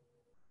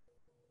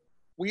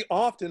 We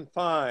often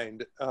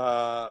find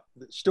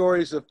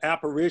stories of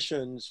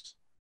apparitions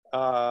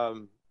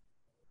going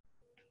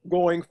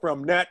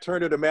from Nat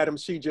Turner to Madam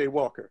C.J.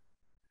 Walker.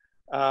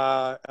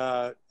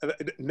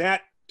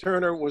 Nat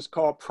Turner was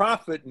called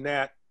Prophet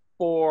Nat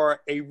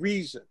for a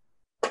reason,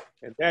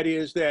 and that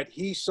is that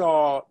he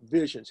saw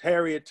visions.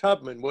 Harriet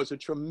Tubman was a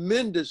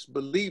tremendous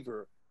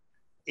believer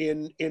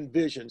in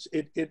visions.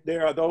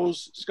 There are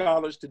those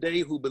scholars today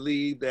who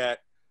believe that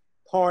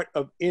part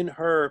of in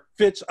her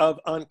fits of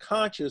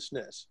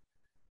unconsciousness,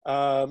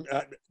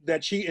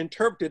 that she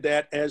interpreted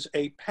that as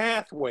a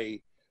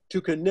pathway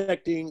to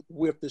connecting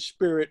with the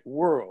spirit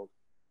world.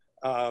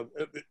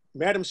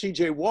 Madam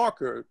C.J.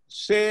 Walker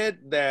said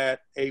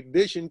that a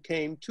vision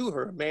came to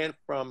her, a man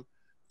from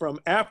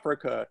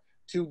Africa,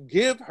 to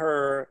give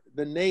her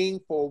the name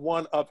for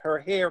one of her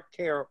hair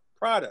care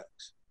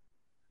products.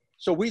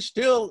 So we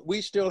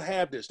still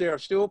have this. There are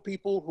still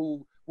people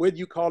who whether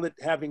you call it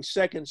having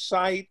second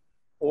sight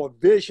or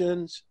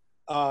visions,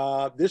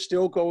 this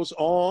still goes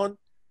on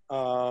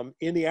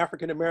in the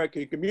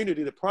African-American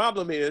community. The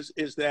problem is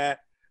that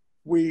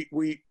we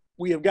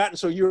have gotten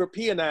so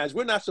Europeanized,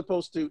 we're not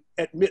supposed to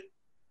admit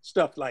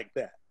stuff like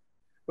that.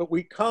 But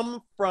we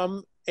come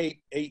from a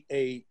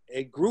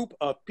group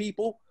of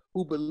people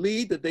who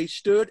believed that they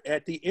stood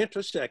at the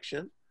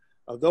intersection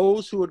of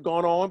those who had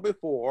gone on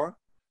before,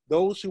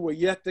 those who were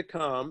yet to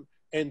come,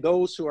 and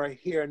those who are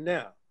here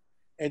now.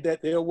 And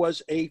that there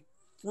was a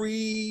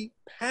free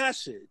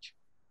passage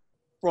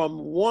from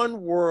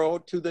one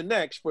world to the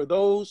next for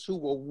those who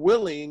were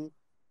willing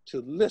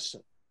to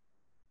listen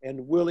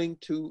and willing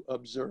to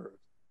observe.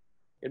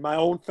 In my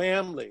own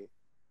family,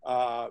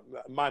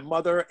 my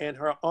mother and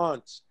her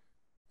aunts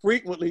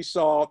frequently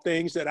saw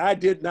things that I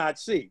did not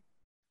see.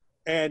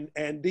 And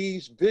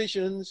these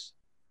visions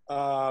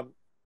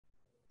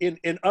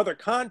in other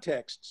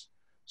contexts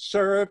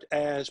served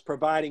as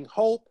providing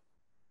hope,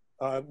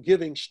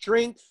 giving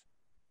strength,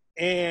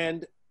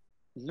 and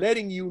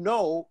letting you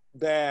know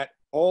that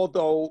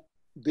although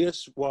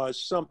this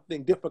was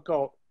something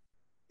difficult,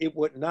 it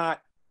would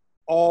not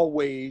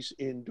always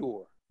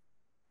endure,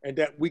 and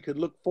that we could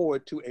look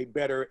forward to a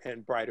better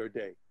and brighter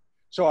day.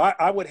 So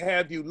I would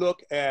have you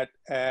look at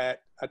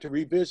to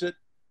revisit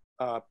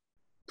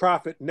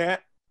Prophet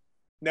Nat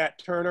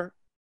Turner.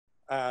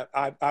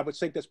 I would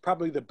say that's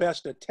probably the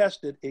best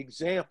attested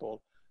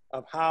example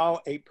of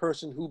how a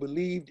person who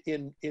believed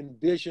in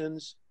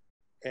visions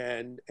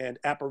and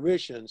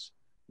apparitions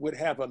would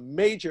have a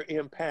major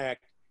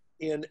impact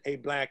in a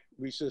Black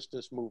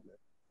resistance movement.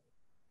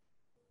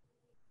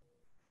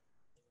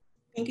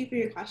 Thank you for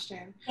your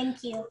question.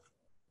 Thank you.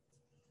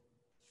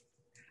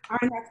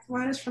 Our next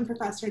one is from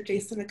Professor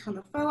Jason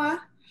Akonafoa.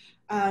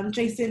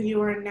 Jason,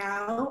 you are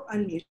now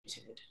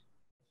unmuted.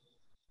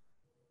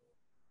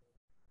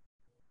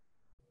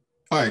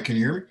 Hi, can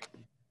you hear me?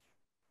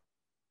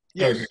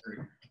 Yes.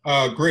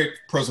 Okay. Great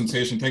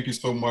presentation. Thank you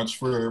so much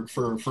for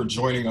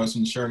joining us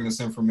and sharing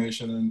this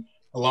information and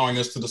allowing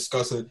us to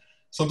discuss it.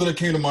 Something that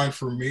came to mind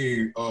for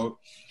me,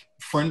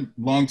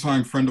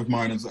 longtime friend of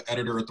mine is an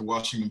editor at the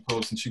Washington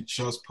Post, and she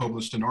just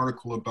published an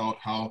article about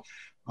how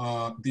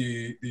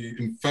the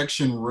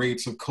infection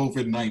rates of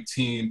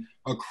COVID-19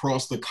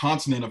 across the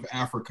continent of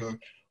Africa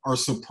are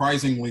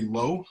surprisingly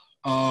low.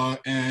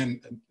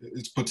 And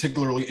it's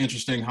particularly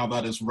interesting how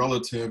that is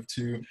relative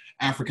to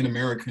African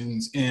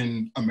Americans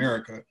in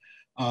America.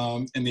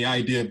 And the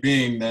idea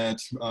being that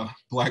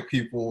Black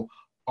people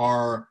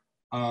are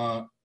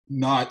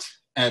not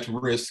at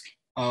risk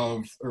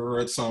of, or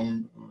at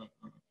some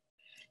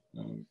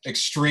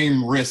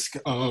extreme risk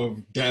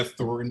of death,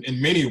 or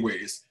in many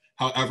ways.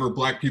 However,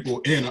 Black people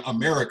in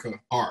America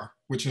are,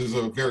 which is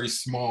a very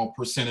small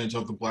percentage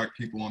of the Black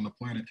people on the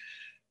planet.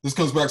 This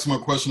comes back to my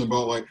question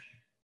about like,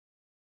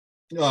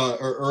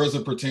 or as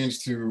it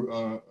pertains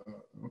to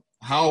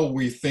how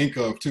we think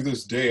of, to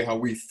this day, how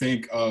we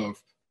think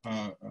of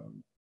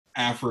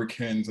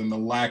Africans and the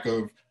lack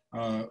of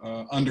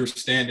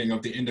understanding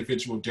of the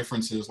individual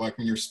differences, like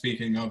when you're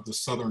speaking of the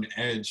southern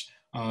edge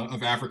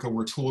of Africa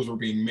where tools were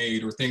being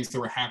made or things that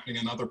were happening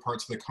in other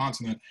parts of the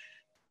continent,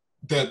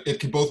 that it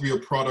could both be a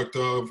product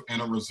of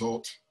and a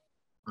result,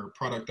 or a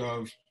product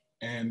of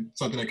and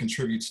something that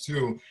contributes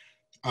to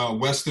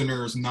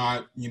Westerners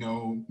not,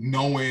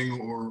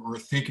 knowing or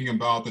thinking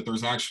about that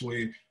there's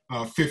actually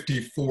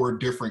 54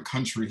 different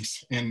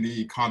countries in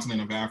the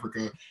continent of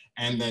Africa,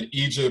 and that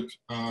Egypt,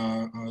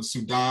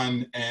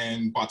 Sudan,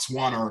 and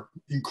Botswana are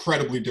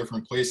incredibly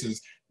different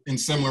places. And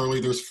similarly,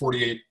 there's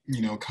 48,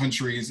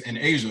 countries in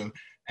Asia,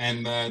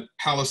 and that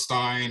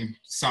Palestine,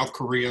 South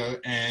Korea,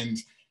 and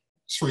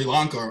Sri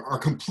Lanka are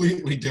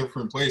completely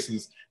different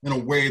places in a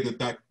way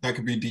that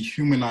could be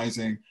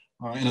dehumanizing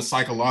in a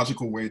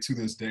psychological way to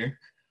this day.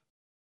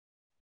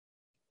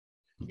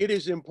 It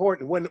is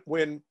important.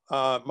 When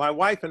my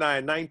wife and I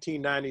in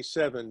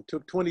 1997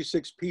 took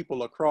 26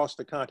 people across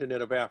the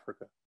continent of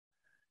Africa,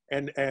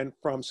 and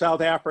from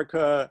South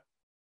Africa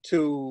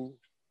to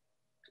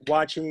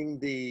watching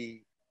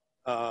the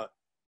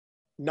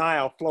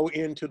Nile flow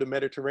into the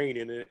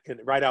Mediterranean and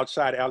right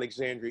outside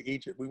Alexandria,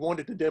 Egypt, we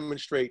wanted to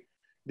demonstrate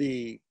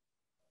the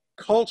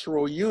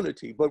cultural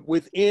unity, but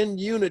within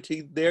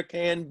unity, there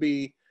can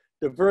be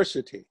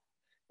diversity.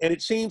 And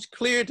it seems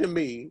clear to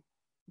me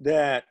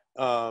that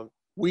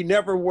we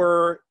never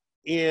were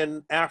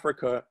in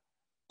Africa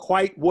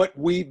quite what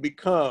we've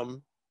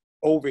become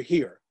over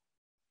here.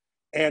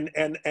 And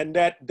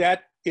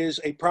that is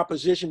a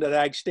proposition that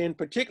I extend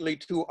particularly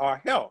to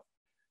our health.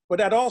 But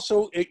that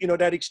also,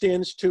 that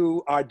extends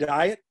to our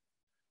diet.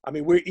 I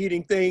mean, we're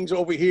eating things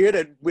over here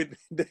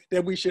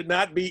that we should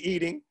not be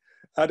eating,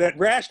 that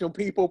rational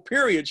people,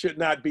 period, should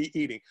not be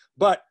eating.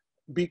 But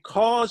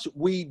because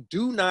we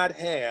do not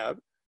have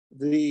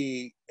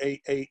a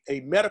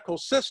medical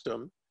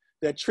system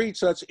that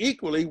treats us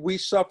equally, we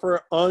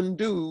suffer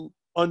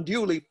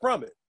unduly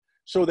from it,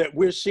 so that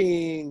we're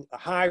seeing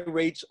high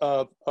rates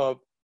of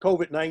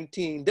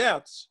COVID-19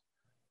 deaths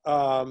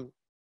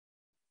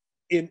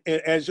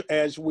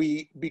as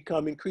we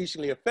become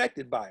increasingly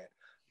affected by it.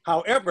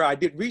 However, I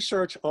did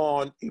research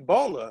on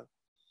Ebola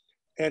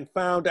and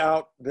found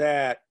out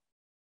that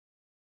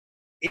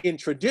in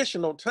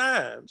traditional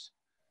times,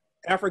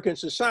 African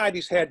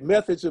societies had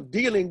methods of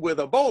dealing with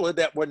Ebola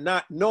that were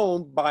not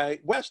known by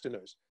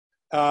Westerners.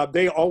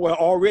 They were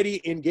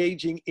already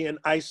engaging in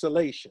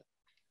isolation.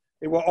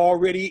 They were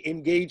already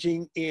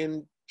engaging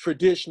in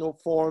traditional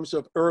forms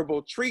of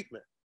herbal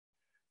treatment.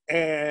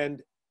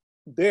 And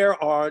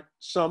there are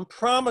some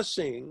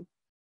promising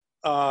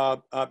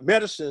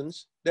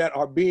medicines that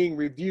are being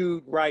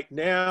reviewed right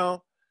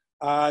now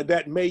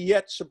that may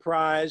yet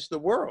surprise the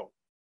world.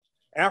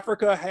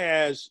 Africa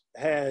has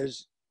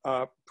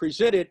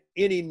presented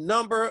any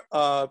number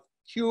of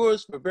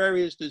cures for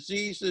various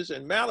diseases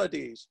and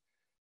maladies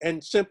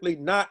and simply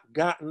not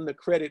gotten the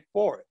credit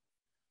for it.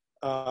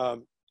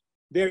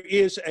 There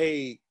is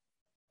a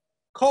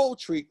cold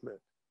treatment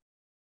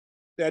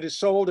that is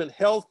sold in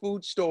health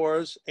food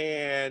stores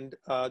and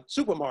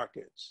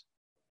supermarkets.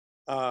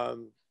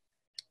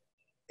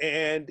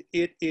 And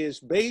it is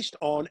based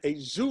on a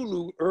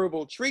Zulu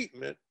herbal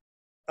treatment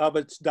of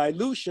its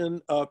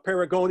dilution of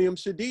Paragonium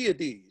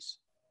sidioides.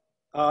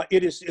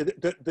 It is,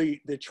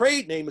 the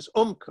trade name is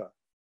UMCA,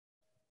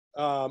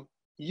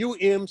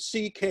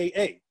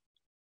 UMCKA.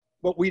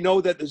 But we know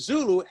that the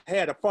Zulu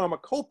had a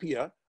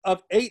pharmacopoeia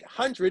of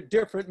 800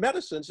 different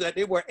medicines that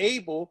they were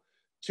able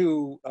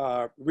to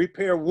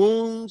repair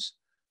wounds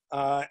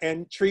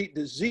and treat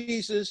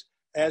diseases,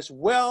 as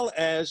well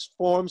as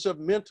forms of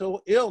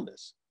mental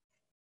illness.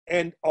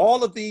 And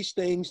all of these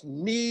things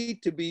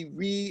need to be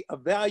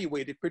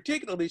reevaluated,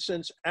 particularly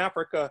since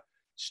Africa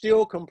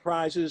still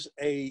comprises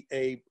a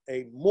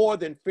more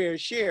than fair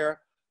share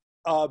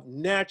of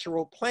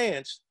natural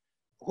plants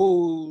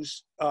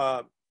whose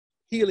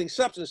healing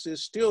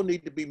substances still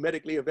need to be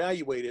medically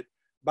evaluated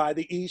by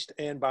the East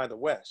and by the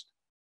West.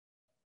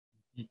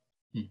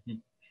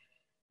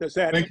 Does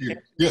that? Thank you.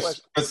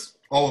 Yes, that's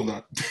all of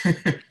that.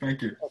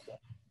 Thank you. Okay.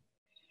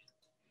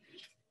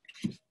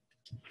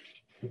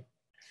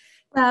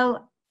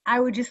 Well, I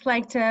would just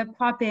like to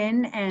pop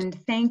in and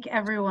thank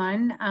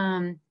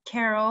everyone.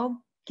 Carol,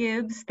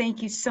 Gibbs,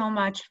 thank you so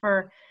much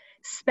for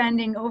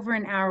spending over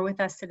an hour with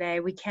us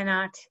today. We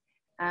cannot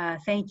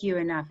thank you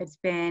enough. It's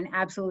been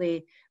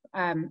absolutely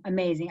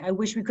amazing. I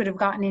wish we could have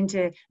gotten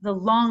into the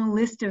long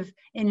list of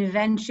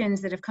inventions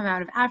that have come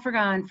out of Africa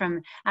and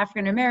from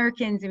African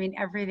Americans. I mean,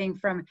 everything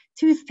from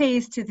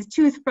toothpaste to the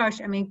toothbrush.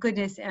 I mean,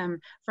 goodness,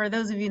 for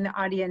those of you in the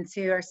audience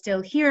who are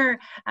still here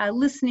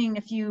listening,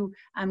 if you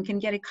can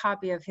get a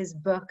copy of his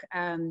book,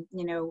 you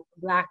know,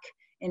 Black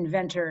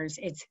Inventors,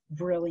 it's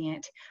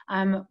brilliant.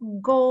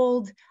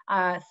 Gold,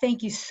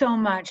 thank you so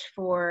much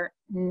for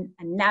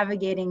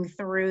navigating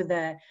through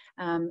the,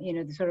 you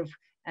know, the sort of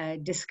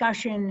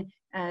discussion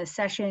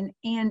session.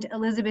 And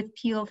Elizabeth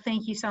Peel,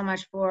 thank you so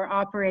much for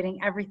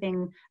operating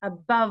everything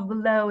above,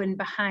 below, and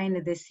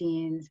behind the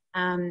scenes.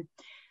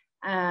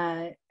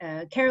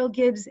 Carol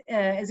Gibbs,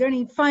 is there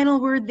any final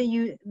word that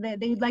you'd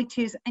like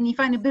to, any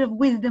final bit of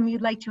wisdom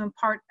you'd like to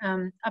impart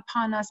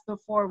upon us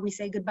before we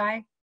say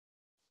goodbye?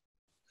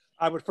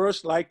 I would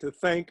first like to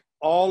thank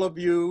all of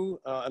you,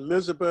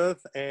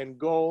 Elizabeth and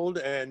Gold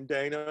and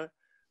Dana.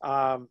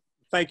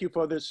 Thank you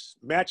for this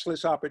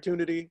matchless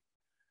opportunity.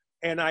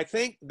 And I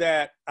think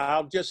that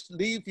I'll just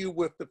leave you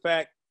with the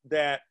fact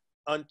that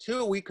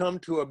until we come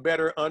to a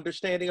better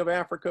understanding of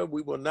Africa,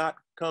 we will not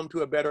come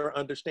to a better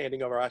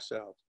understanding of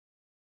ourselves.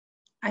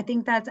 I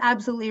think that's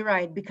absolutely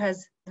right,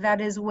 because that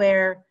is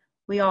where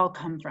we all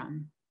come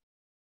from.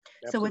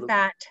 Absolutely. So with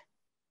that,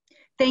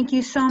 thank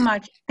you so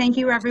much. Thank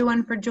you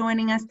everyone for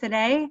joining us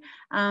today.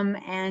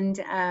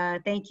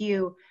 Thank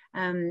you,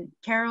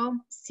 Carol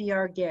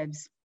C.R.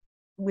 Gibbs.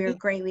 We're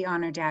greatly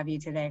honored to have you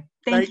today.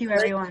 Thank you,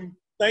 everyone.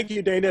 Thank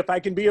you, Dana. If I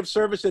can be of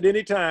service at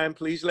any time,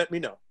 please let me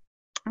know.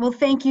 Well,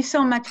 thank you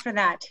so much for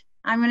that.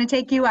 I'm going to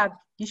take you up.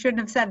 You shouldn't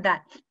have said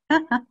that.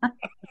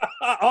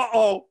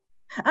 Uh-oh.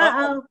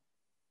 Uh-oh.